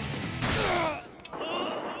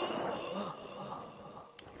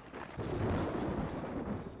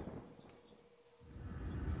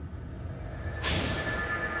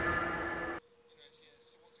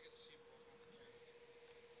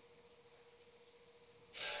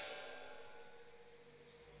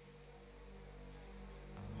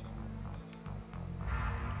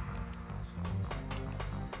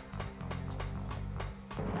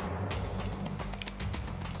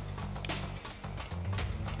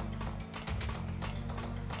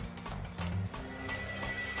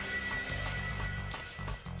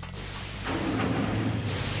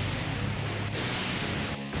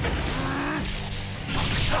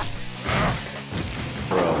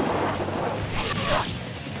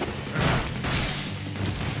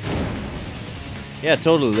 Yeah,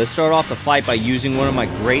 totally. Let's start off the fight by using one of my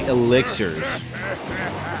great elixirs.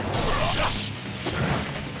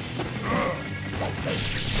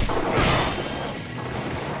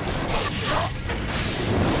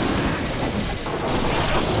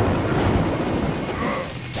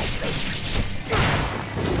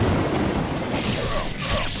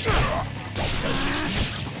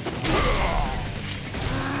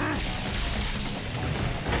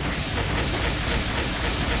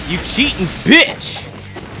 You cheating bitch!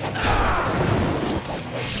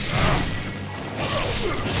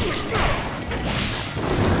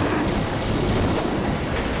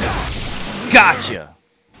 Gotcha!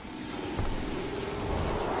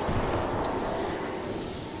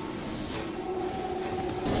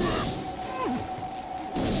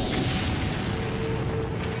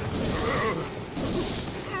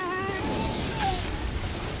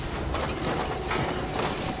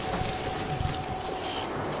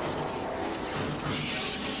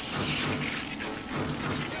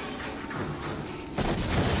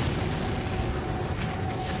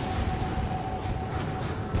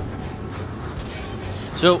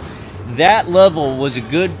 So, that level was a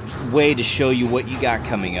good way to show you what you got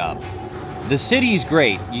coming up. The city is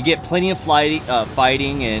great. You get plenty of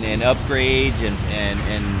fighting and upgrades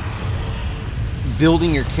and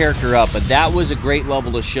building your character up. But that was a great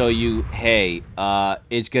level to show you, hey,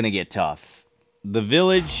 it's going to get tough. The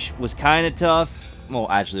village was kind of tough. Well,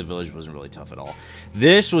 actually, the village wasn't really tough at all.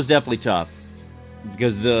 This was definitely tough.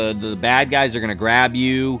 Because the bad guys are going to grab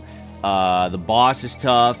you. The boss is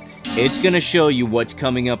tough. It's going to show you what's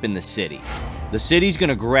coming up in the city. The city's going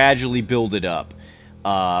to gradually build it up.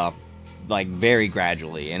 Like, very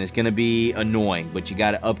gradually. And it's going to be annoying. But you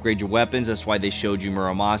got to upgrade your weapons. That's why they showed you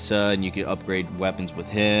Muramasa. And you can upgrade weapons with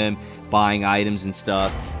him. Buying items and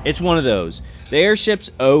stuff. It's one of those. The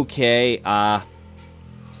airship's okay.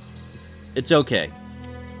 It's okay.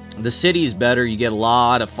 The city is better. You get a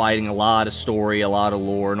lot of fighting, a lot of story, a lot of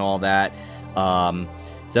lore and all that.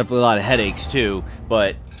 Definitely a lot of headaches too,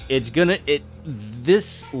 but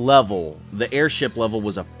this level, the airship level,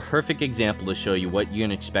 was a perfect example to show you what you're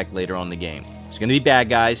gonna expect later on in the game. There's gonna be bad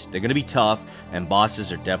guys, they're gonna be tough, and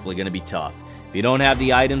bosses are definitely gonna be tough. If you don't have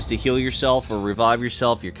the items to heal yourself or revive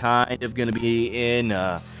yourself, you're kind of gonna be in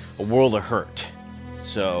a world of hurt.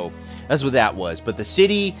 So that's what that was. But the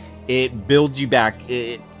city, it builds you back.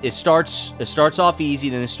 It starts off easy,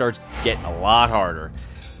 then it starts getting a lot harder.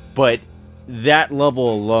 But that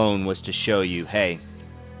level alone was to show you, hey,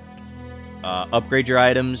 upgrade your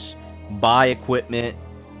items, buy equipment,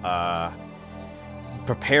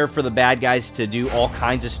 prepare for the bad guys to do all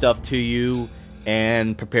kinds of stuff to you,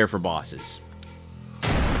 and prepare for bosses.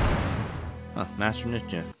 Huh, Master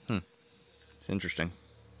Ninja. It's interesting.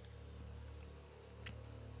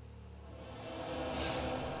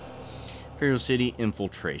 Imperial City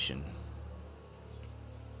infiltration.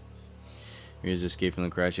 Here's escape from the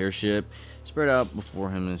crash airship. Spread out before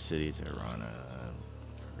him in the city to run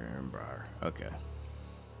okay.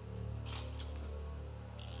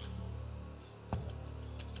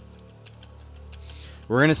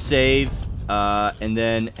 We're gonna save, and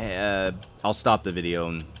then I'll stop the video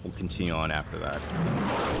and we'll continue on after that.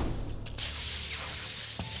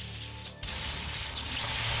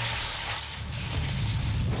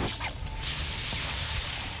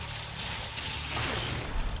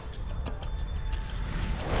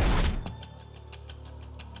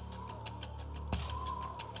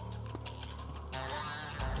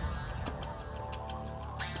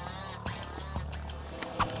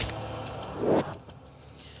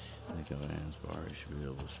 Should be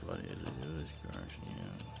able to spot it as it goes. Gosh,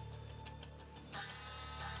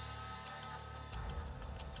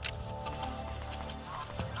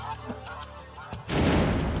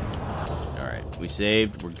 yeah. Alright, we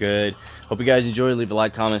saved. We're good. Hope you guys enjoy. Leave a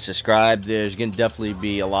like, comment, subscribe. There's gonna definitely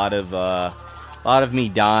be a lot of me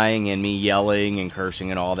dying and me yelling and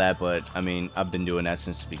cursing and all that, but I mean, I've been doing that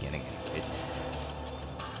since the beginning anyways.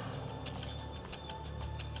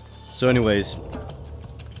 So anyways,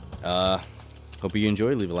 hope you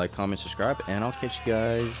enjoy. Leave a like, comment, subscribe, and I'll catch you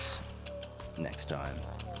guys next time.